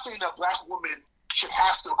 and not saying that Black women should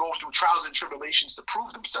have to go through trials and tribulations to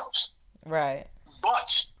prove themselves. Right.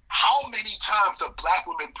 But how many times have Black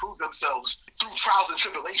women proved themselves through trials and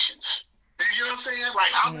tribulations? You know what I'm saying?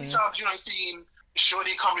 Like, how many times you seen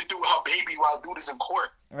Shorty coming through with her baby while dude is in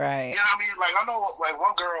court? Right. You know what I mean? Like, I know, like,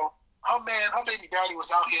 one girl, her baby daddy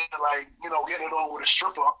was out here, like, getting it on with a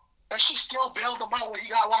stripper, and she still bailed him out when he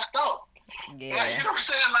got locked up. Yeah. Like, you know what I'm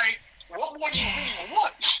saying? Like, what more do you really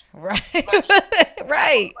want? Right. Like,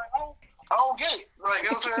 right. Like, I don't get it. Like,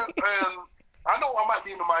 you know what I'm saying? And I know I might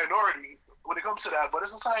be in the minority when it comes to that, but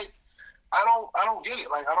it's just like I don't get it.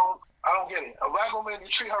 Like, I don't get it. A Black woman, you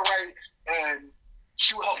treat her right, and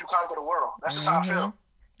she will help you conquer the world. That's just how I feel.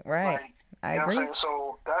 Right. Like, I you know agree. what I'm saying?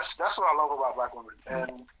 So that's what I love about Black women.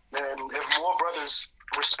 And if more brothers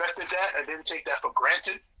respected that and didn't take that for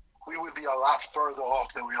granted, we would be a lot further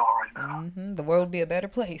off than we are right now. The world would be a better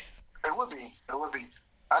place. It would be. It would be.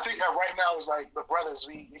 I think that right now is like the brothers.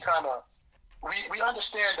 We kind of we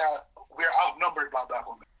understand that we're outnumbered by Black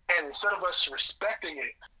women, and instead of us respecting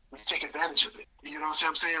it, we take advantage of it. You know what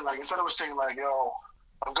I'm saying? Like, instead of us saying like, "Yo,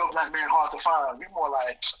 a good black man hard to find," we more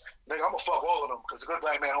like, "Nigga, I'm gonna fuck all of them because a good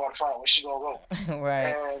black man hard to find. Where she gonna go?"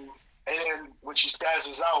 Right. And then when she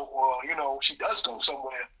spazzes out, or she does go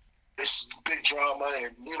somewhere, it's big drama,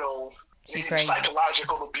 and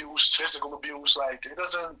psychological abuse, physical abuse. Like, it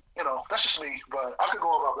doesn't. That's just me. But I could go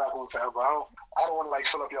about Black women forever. I don't want to like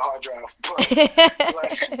fill up your hard drive. But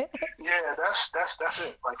like, yeah, that's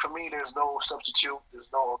it. Like, for me, there's no substitute. There's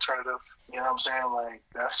no alternative. You know what I'm saying? Like,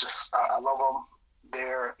 that's just I love them.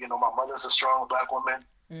 They're my mother's a strong Black woman.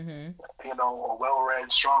 A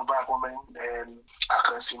well-read, strong Black woman, and I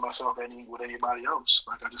couldn't see myself with anybody else.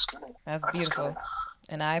 Like, I just couldn't. That's beautiful.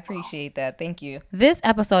 And I appreciate that. Thank you. This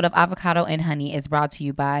episode of Avocado and Honey is brought to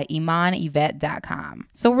you by ImanYvette.com.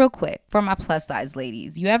 So real quick, for my plus size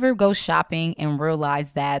ladies, you ever go shopping and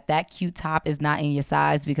realize that cute top is not in your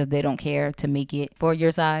size because they don't care to make it for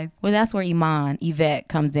your size? Well, that's where Iman Yvette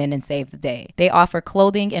comes in and saves the day. They offer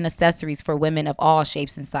clothing and accessories for women of all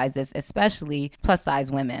shapes and sizes, especially plus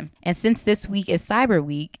size women. And since this week is Cyber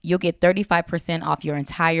Week, you'll get 35% off your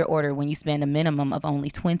entire order when you spend a minimum of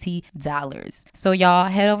only $20. So y'all,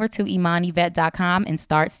 head over to ImanYvette.com and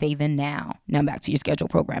start saving now. Now back to your scheduled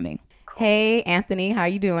programming. Hey, Anthony, how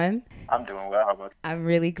you doing? I'm doing well. How about you? I'm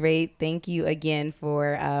really great. Thank you again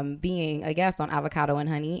for being a guest on Avocado and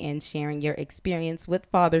Honey and sharing your experience with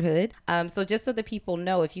fatherhood. So just so the people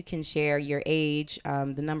know, if you can share your age,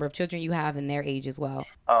 the number of children you have, and their age as well.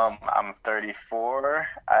 I'm 34.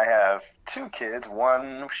 I have 2 kids.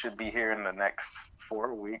 One should be here in the next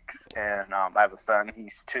 4 weeks, and I have a son.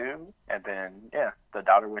 He's 2, and then the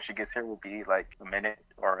daughter, when she gets here, will be like a minute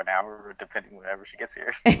or an hour, depending whenever she gets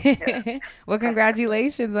here. So, Well,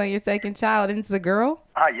 congratulations on your second child. And it's a girl?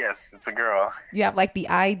 Yes, it's a girl. You have like the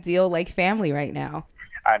ideal family right now.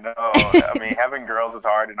 I know. I mean, having girls is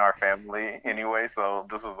hard in our family anyway, so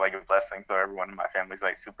this was like a blessing. So everyone in my family's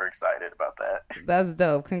like super excited about that. That's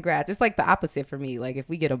dope. Congrats. It's like the opposite for me. Like, if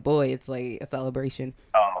we get a boy, it's like a celebration.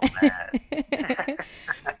 Oh, man.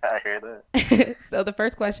 I hear that. So the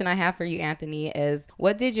first question I have for you, Anthony, is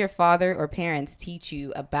what did your father or parents teach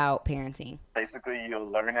you about parenting? Basically, you'll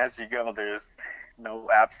learn as you go. There's no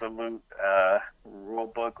absolute rule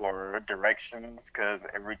book or directions because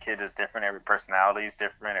every kid is different, every personality is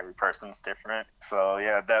different, every person's different. So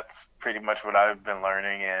yeah, that's pretty much what I've been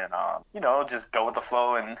learning, and just go with the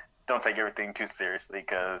flow and don't take everything too seriously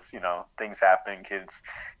because things happen, kids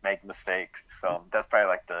make mistakes. So that's probably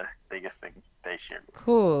like the biggest thing they share.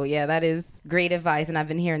 Cool. Yeah, that is great advice, and I've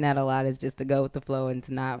been hearing that a lot, is just to go with the flow and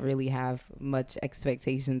to not really have much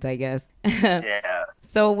expectations, I guess. Yeah.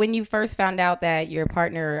 So when you first found out that your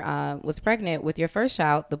partner was pregnant with your first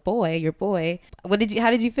child, your boy, how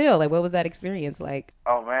did you feel? Like, what was that experience like?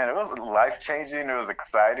 Oh man, it was life-changing. It was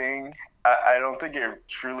exciting. I don't think it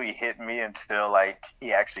truly hit me until like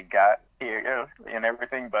he actually got here and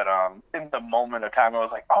everything. But in the moment of time, I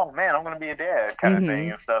was like, oh man, I'm gonna be a dad kind of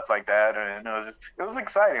thing and stuff like that. And it was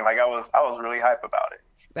exciting. Like I was really hype about it.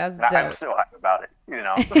 That's dope. I'm still hype about it.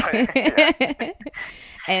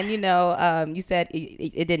 And you said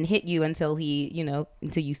it didn't hit you until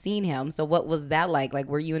until you seen him. So what was that like? Like,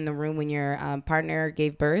 were you in the room when your partner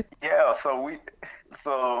gave birth? Yeah.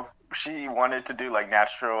 So she wanted to do like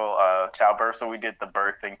natural childbirth, so we did the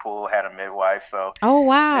birthing pool, had a midwife. So oh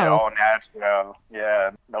wow, she had all natural,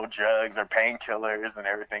 no drugs or painkillers and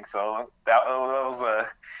everything. So that was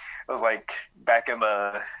like back in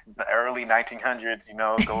the early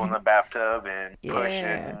 1900s, go in the bathtub and push it,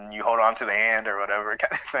 and you hold on to the hand or whatever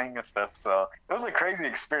kind of thing and stuff. So it was a crazy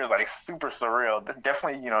experience, like super surreal.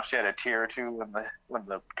 Definitely, she had a tear or two when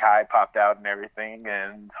the Kai popped out and everything,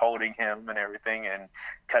 and holding him and everything, and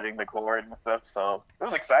cutting the cord and stuff. So it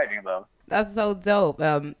was exciting though. That's so dope.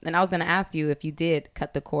 And I was going to ask you if you did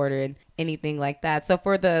cut the cord or anything like that. So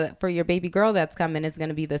for your baby girl that's coming, it's going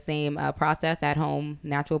to be the same process at home,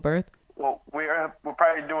 natural birth? Well, we're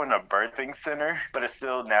probably doing a birthing center, but it's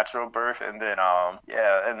still natural birth. And then,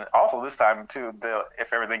 and also this time too,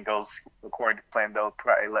 if everything goes according to plan, they'll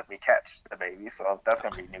probably let me catch the baby. So that's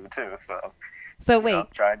going to be new too. So So you know,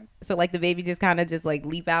 wait, trying. so like the baby just kind of just like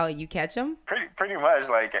leap out and you catch him? Pretty much,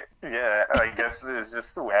 like, yeah, I guess it's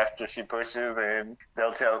just after she pushes, and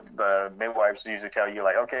they'll tell the midwives usually tell you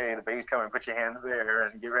like, okay, the baby's coming, put your hands there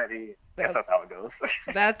and get ready. I guess that's how it goes.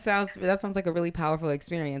 That sounds like a really powerful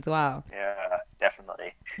experience. Wow. Yeah,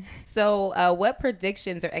 definitely. So, what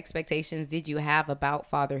predictions or expectations did you have about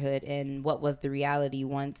fatherhood, and what was the reality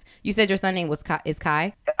once you said your son name was Kai, is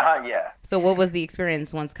Kai? Yeah. So, what was the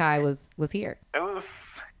experience once Kai was here? It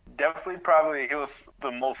was definitely probably it was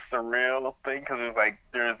the most surreal thing because it was like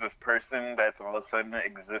there's this person that's all of a sudden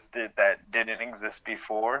existed that didn't exist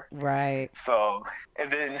before. Right. So,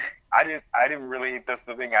 and then I didn't really, that's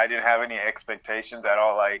the thing, I didn't have any expectations at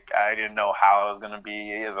all. Like, I didn't know how I was going to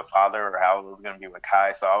be as a father or how I was going to be with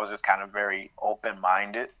Kai. So I was just kind of very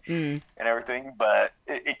open-minded and everything. But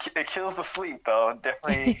it kills the sleep, though.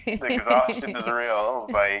 Definitely, the exhaustion is real.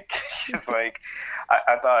 Like, it's like,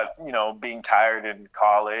 I thought, you know, being tired in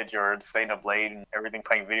college or staying up late and everything,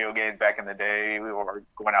 playing video games back in the day, or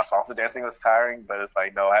going out salsa dancing was tiring. But it's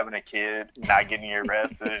like, no, having a kid, not getting your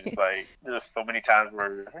rest, it's just like, there's so many times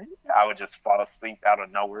where I would just fall asleep out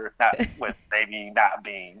of nowhere, not with maybe not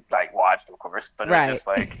being like watched, of course, but it was just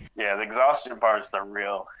like, yeah, the exhaustion part is the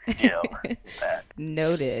real deal.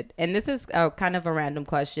 Noted. And this is kind of a random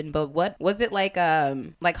question, but what was it like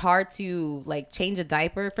hard to like change a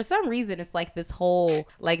diaper? For some reason, it's like this whole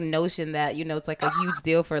like notion that, you know, it's like a huge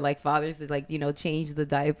deal for like fathers to like, you know, change the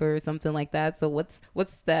diaper or something like that. So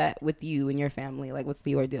what's that with you and your family? Like, what's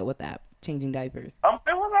the ordeal with that? Changing diapers?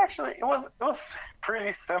 It was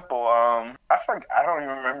pretty simple. I don't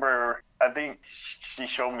even remember. I think she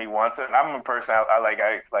showed me once, and I'm a person I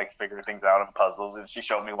like figuring things out in puzzles, and she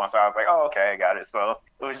showed me once. I was like, oh, okay, I got it. So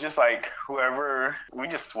it was just like whoever, we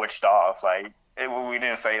just switched off. Like, we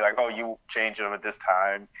didn't say like, oh, you change them at this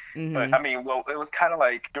time. But I mean, well, it was kind of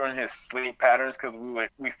like during his sleep patterns, because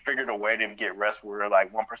we figured a way to get rest where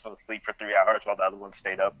like one person would sleep for 3 hours while the other one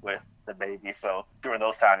stayed up with the baby. So during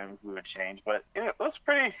those times we would change, but it was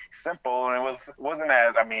pretty simple, and it wasn't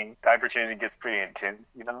as, I mean, diaper changing gets pretty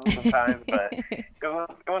intense, you know, sometimes, but it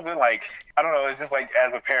wasn't like, I don't know, it's just like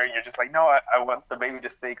as a parent you're just like, no, I want the baby to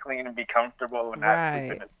stay clean and be comfortable and not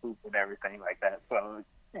sleep in its poop and everything like that. So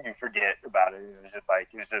you forget about it. It was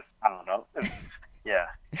just I don't know. Yeah.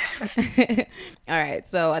 All right.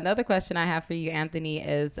 So another question I have for you, Anthony,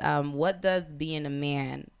 is what does being a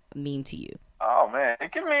man mean to you? Oh, man.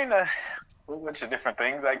 It can mean a whole bunch of different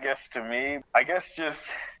things, I guess, to me. I guess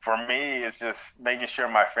just for me, it's just making sure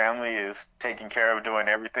my family is taken care of, doing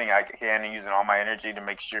everything I can and using all my energy to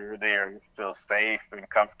make sure they feel safe and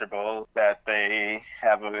comfortable, that they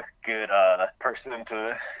have a good person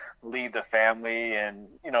to lead the family and,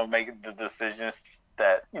 you know, make the decisions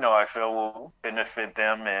that, you know, I feel will benefit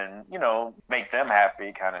them and, you know, make them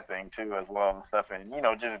happy kind of thing too as well and stuff. And, you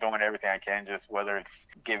know, just doing everything I can, just whether it's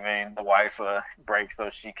giving the wife a break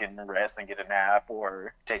so she can rest and get a nap,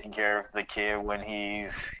 or taking care of the kid when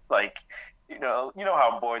he's like, you know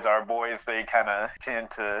how boys are. Boys, they kind of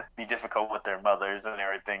tend to be difficult with their mothers and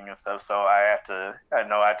everything and stuff. So I have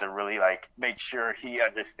to really like make sure he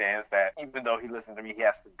understands that even though he listens to me, he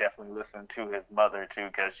has to definitely listen to his mother too,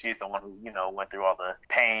 because she's the one who, you know, went through all the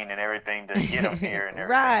pain and everything to get him here and everything.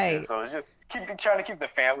 Right. So it's just trying to keep the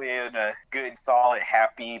family in a good, solid,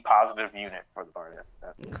 happy, positive unit for the artist.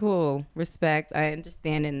 Cool. Respect. I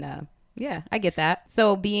understand. And yeah, I get that.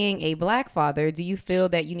 So being a Black father, do you feel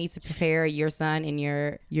that you need to prepare your son and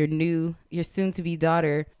your soon to be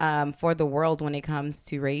daughter for the world when it comes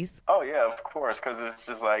to race? Oh yeah, of course, because it's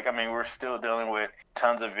just like, I mean, we're still dealing with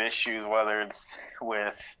tons of issues, whether it's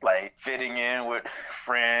with like fitting in with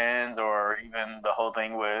friends, or even the whole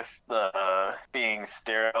thing with the being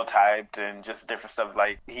stereotyped and just different stuff.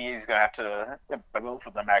 Like, he's gonna have to, both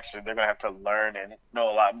of them actually, they're gonna have to learn and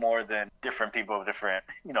know a lot more than different people of different,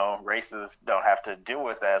 you know, races don't have to deal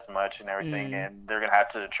with as much and everything. And they're gonna have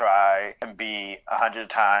to try and be 100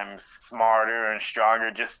 times smarter and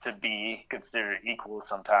stronger just to be considered equal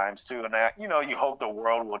sometimes too. And that, you know, you hope the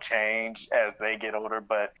world will change as they get older,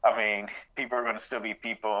 but I mean, people are going to still be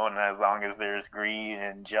people, and as long as there's greed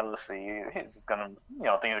and jealousy, it's just gonna, you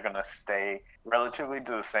know, things are going to stay relatively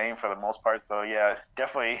the same for the most part. So yeah,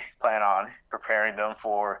 definitely plan on preparing them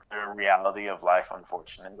for the reality of life,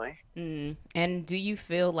 unfortunately. And do you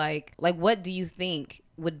feel like what do you think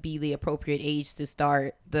would be the appropriate age to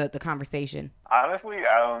start the conversation? Honestly,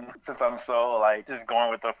 since I'm so like just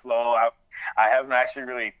going with the flow, I haven't actually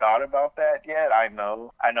really thought about that yet. I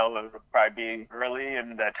know it will probably be early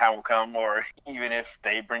and that time will come, or even if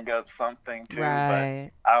they bring up something too.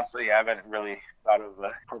 Right. But honestly, I haven't really thought of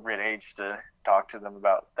the appropriate age to talked to them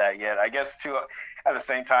about that yet. I guess too, at the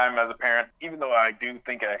same time, as a parent, even though I do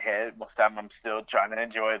think ahead, most of the time I'm still trying to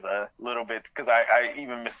enjoy the little bits, because I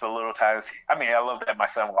even miss the little times. I mean, I love that my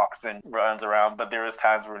son walks and runs around, but there was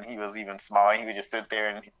times when he was even small and he would just sit there,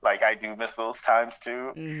 and like I do miss those times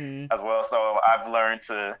too, as well. So I've learned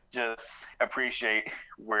to just appreciate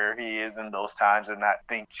where he is in those times and not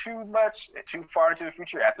think too far into the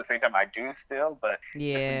future. At the same time, I do still, but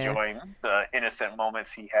just enjoying the innocent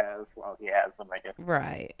moments he has while he has them, I guess.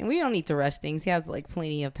 Right. And we don't need to rush things. He has like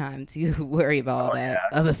plenty of time to worry about all that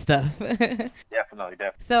other stuff. Definitely.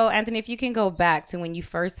 So, Anthony, if you can go back to when you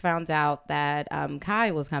first found out that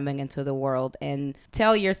Kai was coming into the world and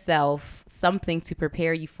tell yourself something to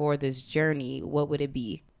prepare you for this journey, what would it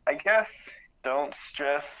be? I guess don't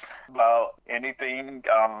stress about anything,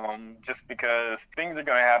 just because things are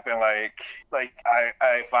going to happen. Like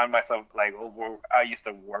I find myself I used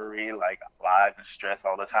to worry like a lot and stress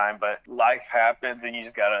all the time, but life happens and you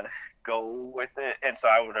just got to go with it. And so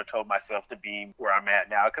I would have told myself to be where I'm at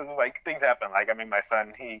now, because it's like things happen. Like, I mean, my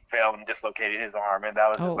son, he fell and dislocated his arm, and that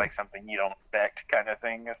was just like something you don't expect kind of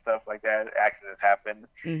thing and stuff like that. Accidents happen.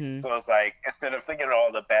 So it's like, instead of thinking of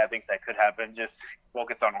all the bad things that could happen, just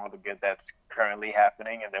focus on all the good that's currently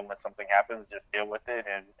happening, and then when something happens, just deal with it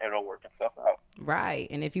and it'll work itself out. Right.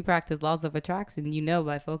 And if you practice laws of attraction, you know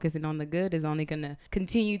by focusing on the good is only going to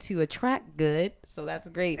continue to attract good. So that's a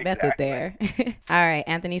great method there. All right,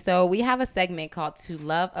 Anthony. So we have a segment called To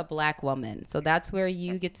Love a Black Woman. So that's where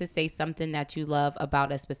you get to say something that you love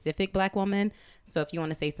about a specific Black woman. So if you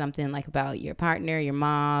want to say something like about your partner, your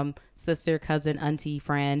mom, sister, cousin, auntie,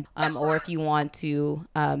 friend, or if you want to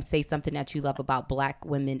say something that you love about Black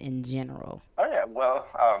women in general. Oh, yeah. Well,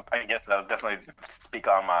 I guess I'll definitely speak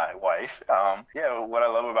on my wife. What I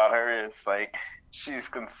love about her is like she's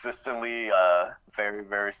consistently very,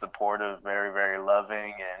 very supportive, very, very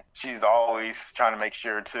loving, and she's always trying to make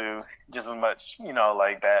sure to just as much,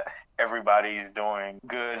 like that everybody's doing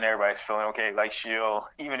good and everybody's feeling okay. Like she'll,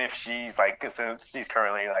 even if she's like, cause since she's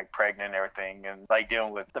currently like pregnant and everything and like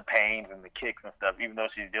dealing with the pains and the kicks and stuff, even though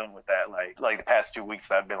she's dealing with that, like the past 2 weeks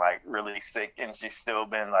I've been like really sick, and she's still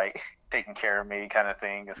been like taking care of me kind of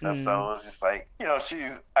thing and stuff. So it's just like,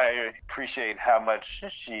 I appreciate how much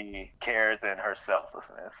she cares and her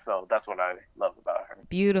selflessness. So that's what I love about her.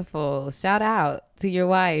 Beautiful. Shout out to your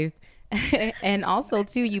wife. And also,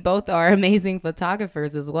 too, you both are amazing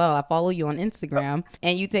photographers as well. I follow you on Instagram,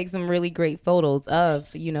 and you take some really great photos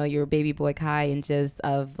of, your baby boy Kai and just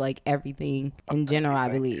of like everything in general, I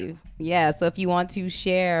believe. Yeah. So if you want to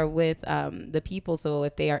share with the people, so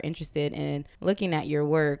if they are interested in looking at your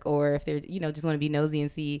work, or if they're, just want to be nosy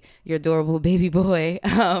and see your adorable baby boy,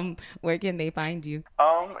 where can they find you?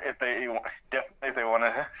 If they want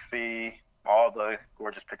to see all the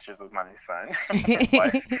gorgeous pictures of my son,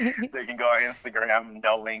 they can go on Instagram,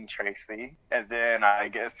 Knowing Tracy. And then I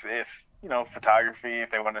guess if, photography,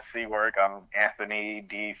 if they want to see work, Anthony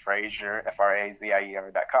D. Frazier,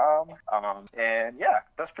 FRAZIER.com. And yeah,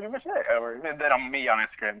 that's pretty much it. And then I'm me on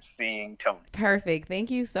Instagram, Seeing Tony. Perfect.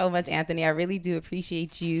 Thank you so much, Anthony. I really do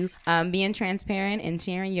appreciate you being transparent and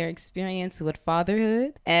sharing your experience with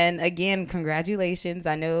fatherhood. And again, congratulations.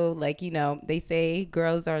 I know, they say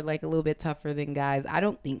girls are like a little bit tougher than guys. I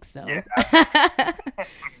don't think so. Yeah.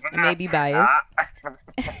 I may be biased.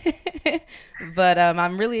 But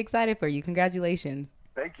I'm really excited for you. Congratulations.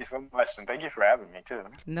 Thank you so much, and thank you for having me too.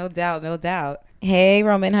 No doubt. Hey,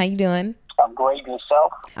 Roman, how you doing? I'm great.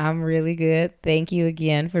 Yourself? I'm really good. Thank you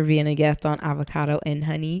again for being a guest on Avocado and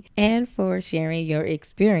Honey and for sharing your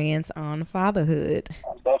experience on fatherhood.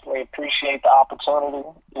 I definitely appreciate the opportunity,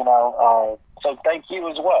 so thank you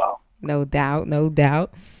as well. No doubt.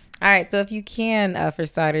 All right, so if you can, for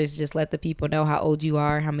starters, just let the people know how old you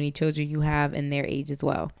are, how many children you have, and their age as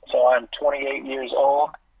well. So I'm 28 years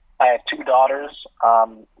old. I have 2 daughters,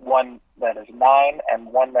 one that is 9 and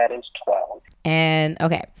one that is 12. And,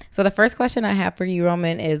 okay, so the first question I have for you,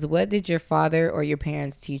 Roman, is what did your father or your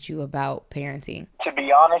parents teach you about parenting? To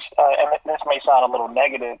be honest, and this may sound a little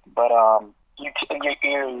negative, but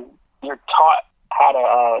you're taught how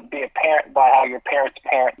to be a parent by how your parents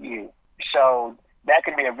parent you. So that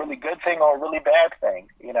can be a really good thing or a really bad thing,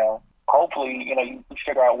 Hopefully, you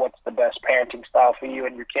figure out what's the best parenting style for you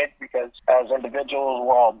and your kids, because as individuals,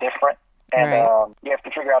 we're all different. And you have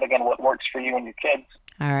to figure out, again, what works for you and your kids.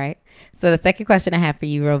 All right. So the second question I have for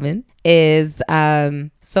you, Roman, is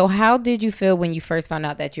so how did you feel when you first found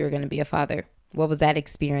out that you were going to be a father? What was that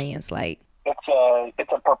experience like? It's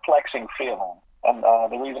a perplexing feeling. And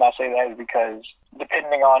the reason I say that is because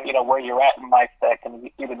depending on, where you're at in life, that can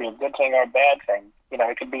either be a good thing or a bad thing.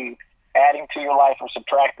 It could be adding to your life or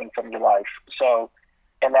subtracting from your life. So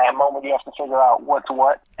in that moment, you have to figure out what's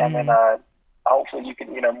what, and then hopefully you can,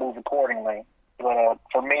 move accordingly. But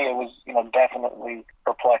for me, it was, definitely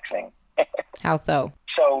perplexing. How so?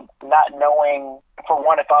 So not knowing, for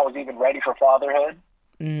one, if I was even ready for fatherhood,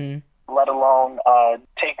 let alone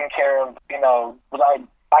taking care of,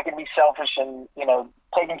 I can be selfish and,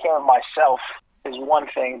 taking care of myself is one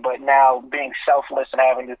thing, but now being selfless and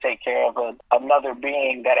having to take care of another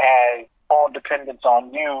being that has all dependence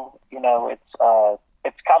on you,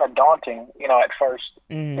 it's kind of daunting, at first.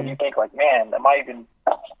 And you think like, man,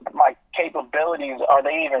 my capabilities, are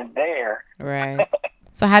they even there? Right.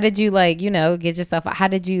 So how did you get yourself, how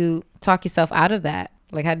did you talk yourself out of that?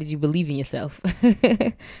 Like, how did you believe in yourself?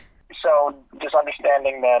 So just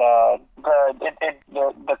understanding that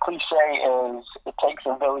the cliche is it takes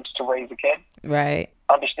a village to raise a kid. Right.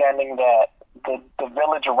 Understanding that the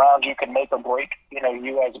village around you can make or break,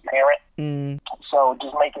 you as a parent. So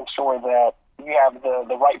just making sure that you have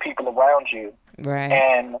the right people around you. Right.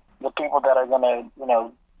 And the people that are going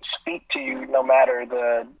to, speak to you no matter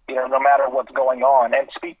no matter what's going on, and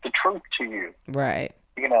speak the truth to you. Right.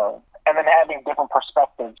 And then having different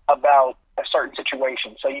perspectives about a certain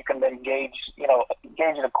situation, so you can then gauge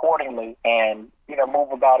it accordingly and,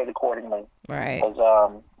 move about it accordingly. Right.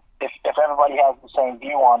 Because if everybody has the same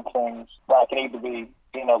view on things, that can either be,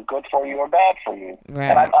 good for you or bad for you. Right.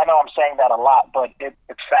 And I know I'm saying that a lot, but it's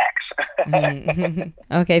facts.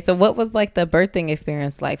 Okay, so what was like the birthing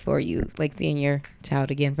experience like for you, like seeing your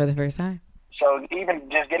child again for the first time? So even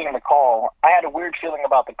just getting the call, I had a weird feeling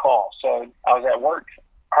about the call. So I was at work.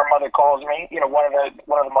 Her mother calls me. One of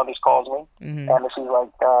the mothers calls me, and she's like,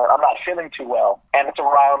 "I'm not feeling too well." And it's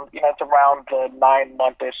around the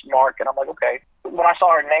 9-month-ish mark, and I'm like, "Okay." When I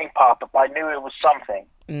saw her name pop up, I knew it was something.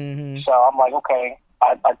 So I'm like, "Okay."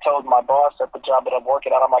 I told my boss at the job that I'm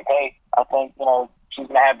working at, I'm like, "Hey, I think she's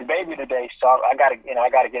gonna have the baby today, so I gotta get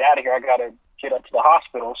out of here. I gotta get up to the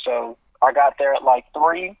hospital." So I got there at like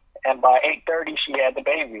 3, and by 8:30 she had the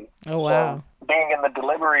baby. Oh wow! So being in the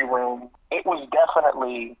delivery room, it was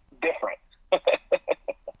definitely different.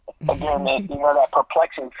 Again, that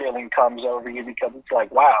perplexing feeling comes over you because it's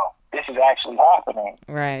like, wow, this is actually happening.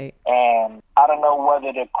 Right. And I don't know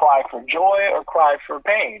whether to cry for joy or cry for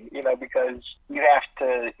pain, because you have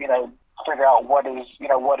to, figure out what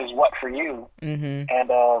is what for you. And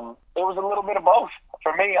it was a little bit of both.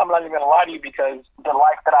 For me, I'm not even going to lie to you, because the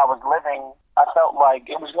life that I was living, I felt like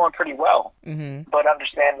it was going pretty well. But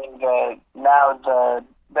understanding the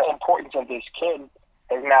importance of this kid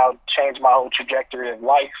has now changed my whole trajectory of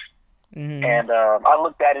life. And I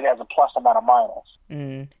looked at it as a plus and not a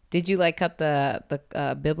minus. Did you cut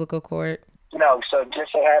the biblical cord? So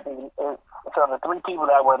just so happened, so the 3 people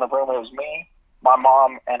that were in the room, it was me, my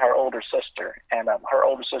mom, and her older sister. And her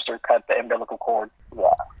older sister cut the umbilical cord. Yeah.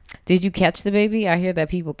 Did you catch the baby? I hear that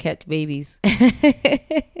people catch babies.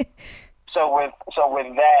 So with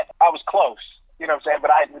that, I was close. You know what I'm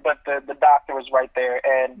saying? But the doctor was right there,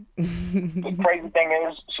 and the crazy thing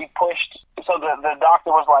is, she pushed. So the doctor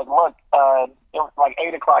was like, "Look, it was like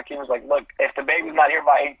 8 o'clock. He was like, "Look, if the baby's not here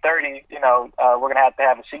by 8:30, we're gonna have to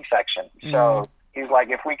have a C-section." So he's like,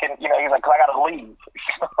 "If we can, he's like, 'cause I gotta leave."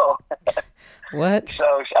 So what?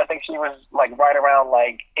 So I think she was like right around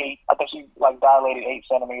like 8. I think she like dilated 8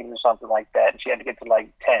 centimeters or something like that, and she had to get to like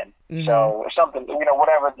 10. So or something,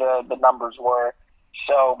 whatever the numbers were.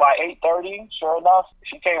 So by 8:30, sure enough,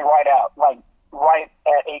 she came right out, like right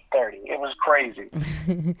at 8:30. It was crazy.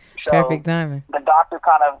 So perfect timing. The doctor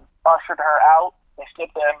kind of ushered her out. They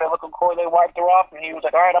snipped the umbilical cord, they wiped her off, and he was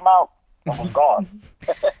like, "All right, I'm out." And was gone.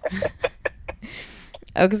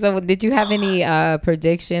 Okay, so did you have any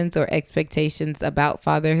predictions or expectations about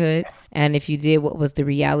fatherhood? And if you did, what was the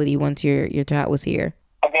reality once your child was here?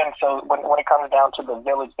 Again, so when it comes down to the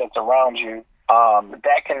village that's around you,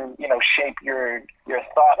 that can, shape your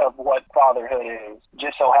thought of what fatherhood is.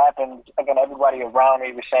 Just so happens, again, everybody around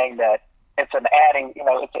me was saying that it's an adding,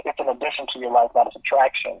 it's an addition to your life, not a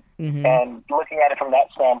subtraction. And looking at it from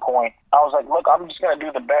that standpoint, I was like, look, I'm just going to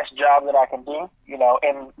do the best job that I can do,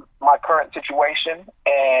 in my current situation.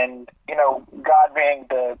 And, God being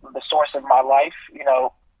the source of my life,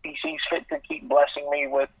 he sees fit to keep blessing me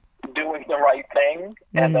with doing the right thing.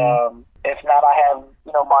 And if not, I have,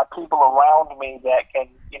 my people around me that can,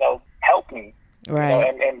 help me, right,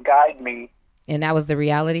 and guide me. And that was the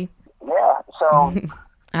reality? Yeah. So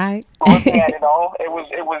all right. Looking at it all, it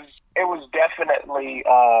was definitely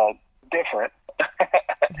different.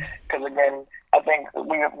 Because again, I think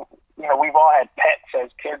we've all had pets as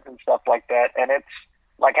kids and stuff like that, and it's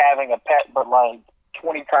like having a pet, but like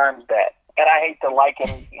 20 times that. And I hate to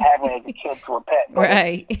liken having as a kid to a pet, but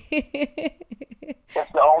right.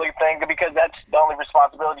 it's the only thing, because that's the only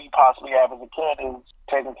responsibility possibly have as a kid is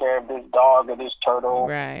taking care of this dog or this turtle.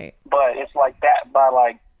 Right. But it's like that by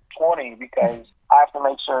like 20 because I have to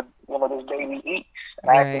make sure, this baby eats.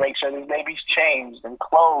 And I have to make sure this baby's changed and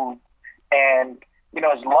clothed and,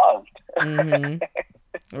 is loved.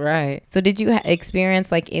 Mm-hmm. Right. So did you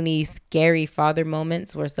experience like any scary father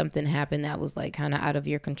moments where something happened that was like kind of out of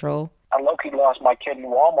your control? I low-key lost my kid in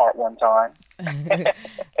Walmart one time.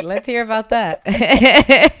 Let's hear about that.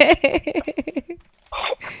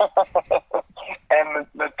 And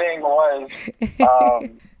the thing was, so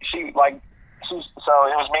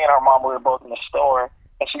it was me and her mom. We were both in the store,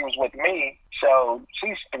 and she was with me. So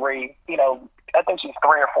she's 3. I think she's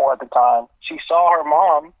 3 or 4 at the time. She saw her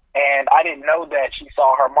mom, and I didn't know that she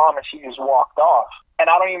saw her mom, and she just walked off. And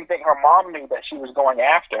I don't even think her mom knew that she was going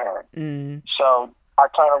after her. Mm. So I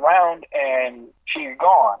turn around, and she's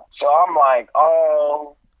gone. So I'm like,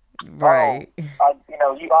 oh. Right.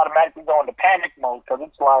 You automatically go into panic mode because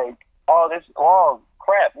it's like, oh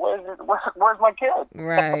crap, where's my kid?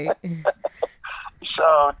 Right.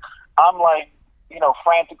 So I'm like,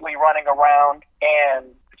 frantically running around, and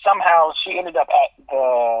somehow she ended up at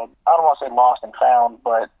I don't want to say lost and found,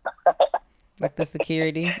 but like the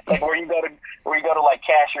security, like where you go to like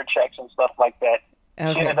cash your checks and stuff like that.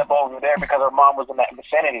 Okay. She ended up over there because her mom was in that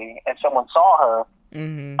vicinity, and someone saw her.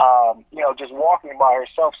 Mm-hmm. Just walking by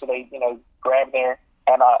herself. So they, grabbed her,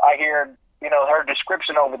 and I hear, her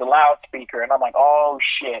description over the loudspeaker, and I'm like, oh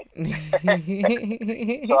shit.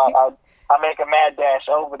 So I make a mad dash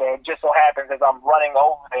over there. It just so happens as I'm running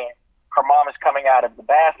over there, her mom is coming out of the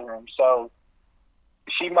bathroom. So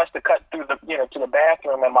she must have cut through to the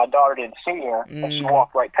bathroom, and my daughter didn't see her, and she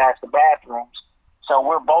walked right past the bathrooms. So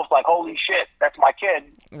we're both like, holy shit, that's my kid.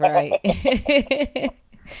 Right.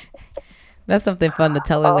 That's something fun to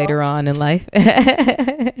tell her later on in life. Man,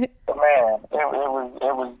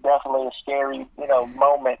 it was definitely a scary,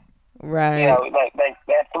 moment. Right. Like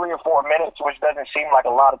that 3 or 4 minutes, which doesn't seem like a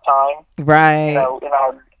lot of time. Right. In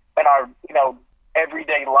our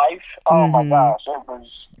everyday life. Oh my gosh, it was.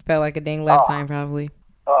 Felt like a dang lifetime, probably.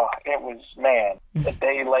 Oh, it was, man, a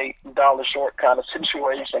day late, dollar short kind of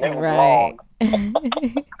situation. It was right.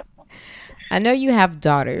 long. I know you have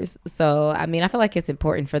daughters, so I feel like it's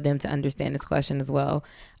important for them to understand this question as well.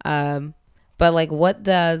 But like, what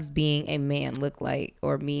does being a man look like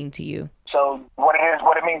or mean to you? So what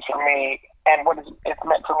it means for me, and it's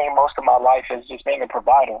meant for me most of my life is just being a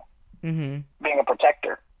provider, being a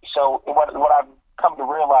protector. So what I've come to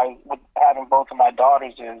realize with having both of my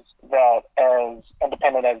daughters is that as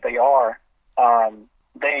independent as they are,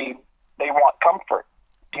 they want comfort.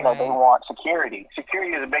 They want security.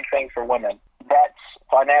 Security is a big thing for women. That's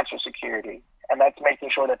financial security, and that's making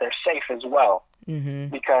sure that they're safe as well. Mm-hmm.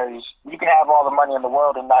 Because you can have all the money in the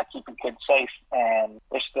world and not keep your kids safe, and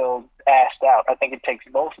they're still assed out. I think it takes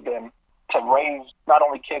both of them to raise not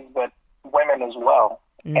only kids but women as well,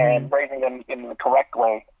 and raising them in the correct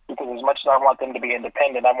way. Because as much as I want them to be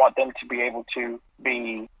independent, I want them to be able to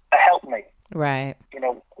be a helpmate. Right.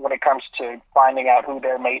 When it comes to finding out who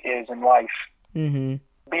their mate is in life. Mm-hmm.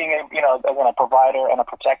 Being a provider and a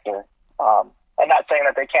protector, and not saying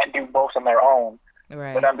that they can't do both on their own,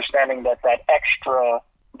 right. But understanding that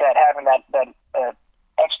having that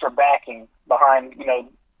extra backing behind,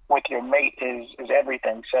 with your mate is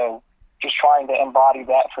everything. So just trying to embody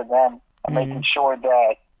that for them and making sure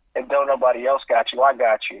that if don't nobody else got you, I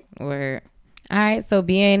got you. Word. All right. So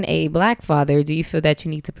being a Black father, do you feel that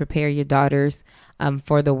you need to prepare your daughters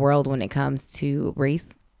for the world when it comes to race?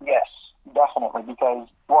 Yes, definitely, because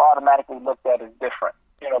we're automatically looked at as different,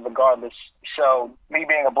 regardless. So me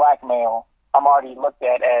being a Black male, I'm already looked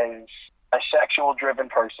at as a sexual-driven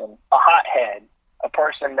person, a hothead, a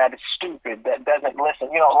person that is stupid, that doesn't listen,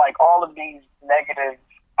 like all of these negative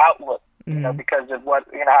outlooks, because of what,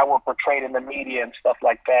 how we're portrayed in the media and stuff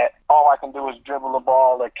like that. All I can do is dribble a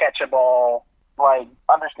ball or catch a ball. Like,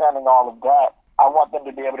 understanding all of that, I want them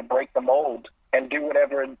to be able to break the mold and do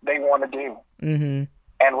whatever they want to do. Mm-hmm.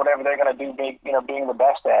 And whatever they're going to do, being the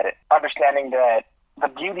best at it. Understanding that the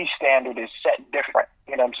beauty standard is set different,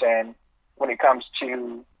 when it comes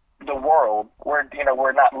to the world. We're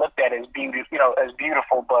not looked at as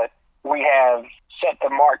beautiful, but we have set the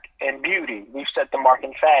mark in beauty. We've set the mark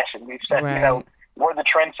in fashion. We've set, right. We're the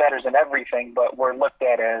trendsetters in everything, but we're looked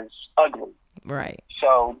at as ugly. Right.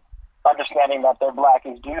 So understanding that they're Black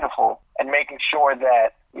is beautiful and making sure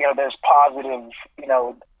that, there's positive,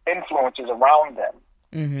 influences around them.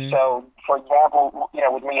 Mm-hmm. So, for example,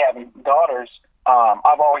 with me having daughters,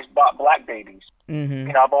 I've always bought Black babies.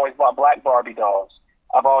 Mm-hmm. I've always bought Black Barbie dolls.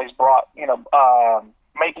 I've always brought,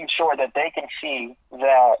 making sure that they can see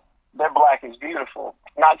that their Black is beautiful.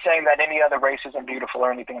 not saying that any other race isn't beautiful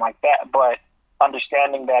or anything like that, but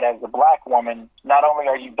understanding that as a black woman, not only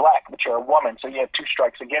are you black, but you're a woman, so you have two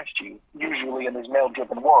strikes against you, usually in this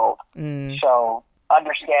male-driven world. So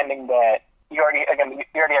understanding that you already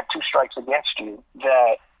have two strikes against you,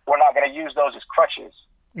 that we're not going to use those as crutches,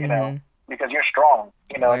 you know, because you're strong,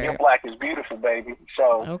 you know, and you're black is beautiful, baby.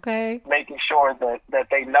 So making sure that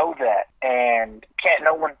they know that, and can't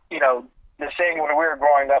no one, you know, the saying when we were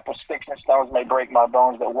growing up was sticks and stones may break my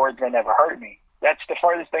bones, but words may never hurt me. That's the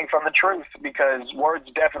furthest thing from the truth, because words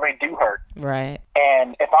definitely do hurt. Right.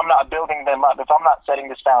 And if I'm not building them up, if I'm not setting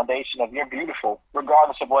this foundation of you're beautiful,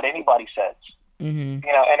 regardless of what anybody says, you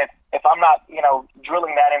know, and if I'm not, you know,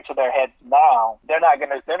 drilling that into their heads now, they're not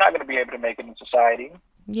gonna be able to make it in society.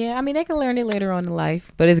 Yeah, I mean, they can learn it later on in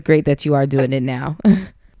life, but it's great that you are doing it now.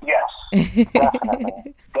 Yes,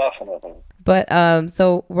 definitely. But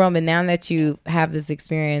so Roman, now that you have this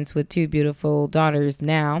experience with two beautiful daughters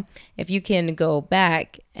now, if you can go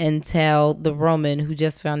back and tell the Roman who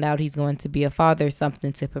just found out he's going to be a father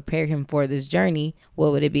something to prepare him for this journey,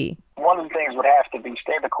 what would it be? One of the things would have to be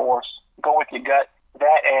stay the course, go with your gut,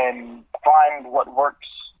 that, and find what works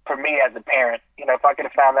for me as a parent. You know, if I could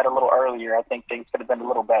have found that a little earlier, I think things could have been a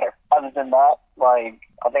little better. Other than that, like,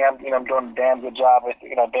 I think I'm doing a damn good job at,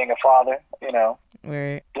 you know, being a father, you know.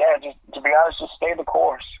 Right. Yeah, just to be honest, just stay the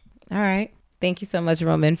course. All right. Thank you so much,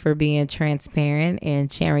 Roman, for being transparent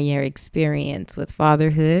and sharing your experience with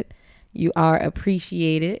fatherhood. You are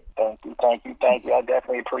appreciated. Thank you. I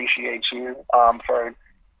definitely appreciate you for,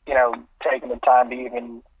 you know, taking the time to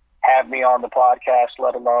even have me on the podcast,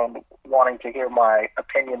 let alone wanting to hear my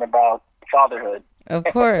opinion about fatherhood. Of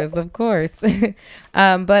course.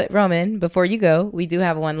 But Roman, before you go, we do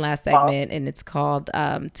have one last segment, and it's called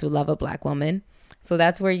To Love a Black Woman. So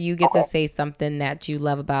that's where you get to say something that you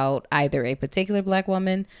love about either a particular black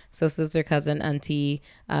woman, so sister, cousin, auntie,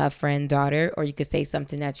 friend, daughter, or you could say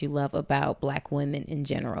something that you love about black women in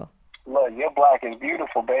general. Look, your black is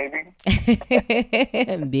beautiful, baby.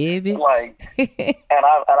 Baby. Like, and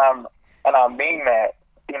I mean that.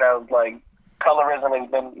 You know, like, colorism has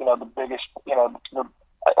been, you know, the biggest, you know,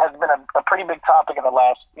 has been a pretty big topic in the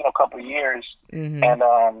last, you know, couple of years. And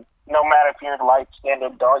no matter if you're light skinned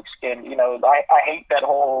or dark skinned, you know, I hate that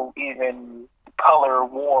whole even color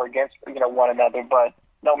war against, you know, one another. But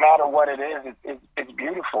no matter what it is, it's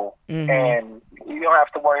beautiful, and you don't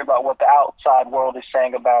have to worry about what the outside world is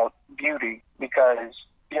saying about beauty, because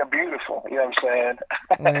you're beautiful. You know what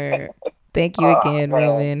I'm saying? Thank you again,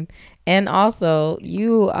 Roman. And also,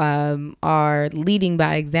 you are leading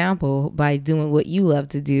by example by doing what you love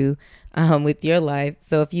to do with your life.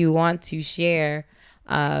 So if you want to share,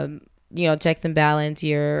 you know, Checks and Balance,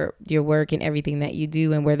 your work and everything that you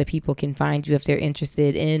do, and where the people can find you if they're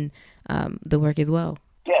interested in the work as well.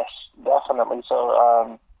 Yes, definitely.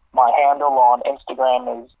 So my handle on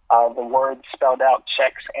Instagram is the word spelled out,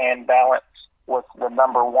 Checks and Balance, with the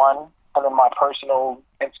number 1. And then my personal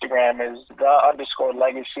Instagram is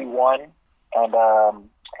 _legacy1. And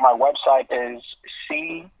my website is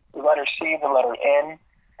the letter C, the letter N,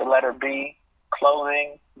 the letter B,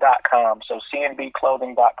 clothing.com. So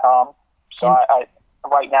cnbclothing.com. So I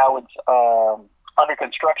right now it's under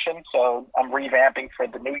construction, so I'm revamping for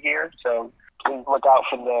the new year. So please look out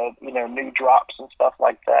for the, you know, new drops and stuff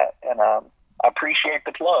like that. And I appreciate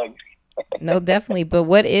the plug. No, definitely. But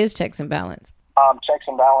what is Checks and Balance? Checks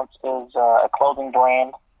and Balance is a clothing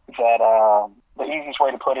brand that the easiest way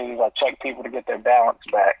to put it is I check people to get their balance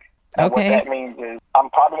back. And what that means is I'm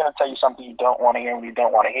probably going to tell you something you don't want to hear when you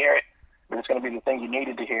don't want to hear it, but it's going to be the thing you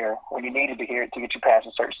needed to hear when you needed to hear it to get you past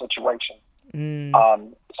a certain situation.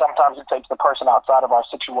 Sometimes it takes the person outside of our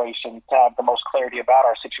situation to have the most clarity about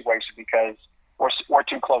our situation because we're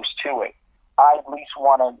too close to it. I at least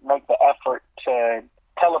want to make the effort to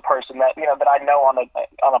tell a person that, you know, that I know on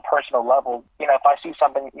a personal level, you know, if I see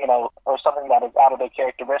something, you know, or something that is out of their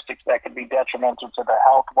characteristics that could be detrimental to their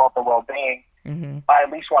health, wealth, or well-being, I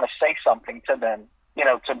at least want to say something to them, you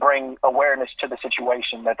know, to bring awareness to the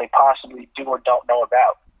situation that they possibly do or don't know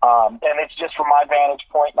about. And it's just from my vantage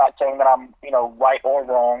point, not saying that I'm, you know, right or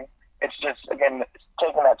wrong. It's just, again,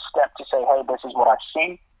 taking that step to say, hey, this is what I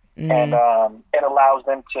see. And it allows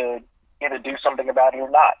them to either do something about it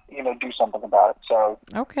or not, you know, do something about it. So,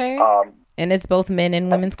 and it's both men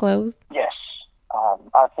and women's clothes? Yes.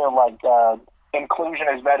 I feel like inclusion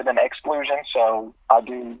is better than exclusion. So I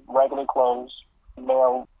do regular clothes,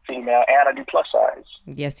 male, female, and I do plus size.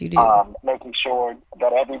 Yes, you do. Making sure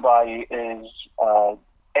that everybody is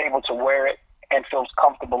able to wear it and feels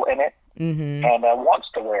comfortable in it and wants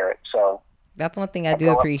to wear it. So that's one thing I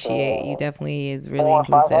do appreciate. You definitely is really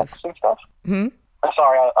inclusive.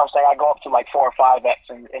 Sorry, I'm saying I go up to like 4 or 5X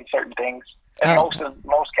in certain things. In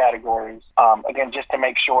most categories, again, just to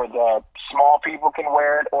make sure that small people can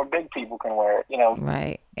wear it or big people can wear it.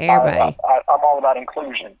 Right. Everybody. I'm all about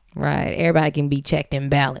inclusion. Right. Everybody can be checked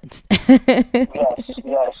and balanced.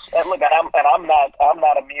 Yes. And look, I'm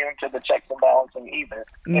not immune to the checks and balancing either.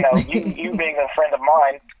 You being a friend of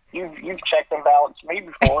mine, you've checked and balanced me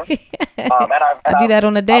before. I do that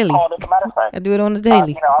on the daily. As a matter of fact, I do it on the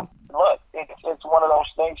daily. Look, it's one of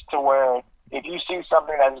those things to where if you see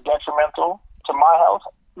something that's detrimental to my health,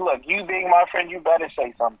 look, you being my friend, you better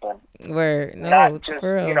say something. Word. No, not just,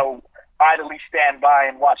 idly stand by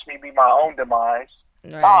and watch me be my own demise.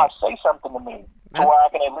 Right. Say something to me to where I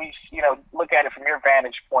can at least, look at it from your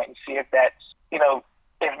vantage point and see if that's,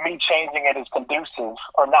 if me changing it is conducive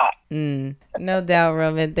or not. No doubt,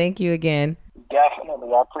 Roman. Thank you again.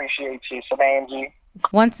 Definitely. I appreciate you, Angie.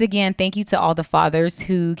 Once again, thank you to all the fathers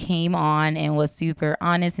who came on and was super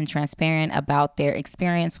honest and transparent about their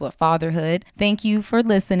experience with fatherhood. Thank you for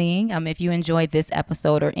listening. If you enjoyed this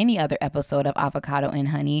episode or any other episode of Avocado and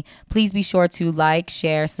Honey, please be sure to like,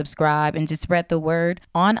 share, subscribe, and just spread the word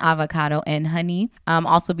on Avocado and Honey.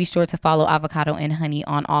 Also be sure to follow Avocado and Honey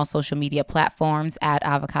on all social media platforms at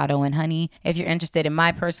Avocado and Honey. If you're interested in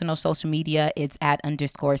my personal social media, it's at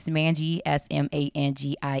 _Smangie,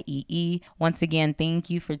 SMANGIEE. Once again,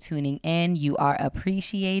 thank you for tuning in. You are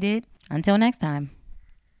appreciated. Until next time.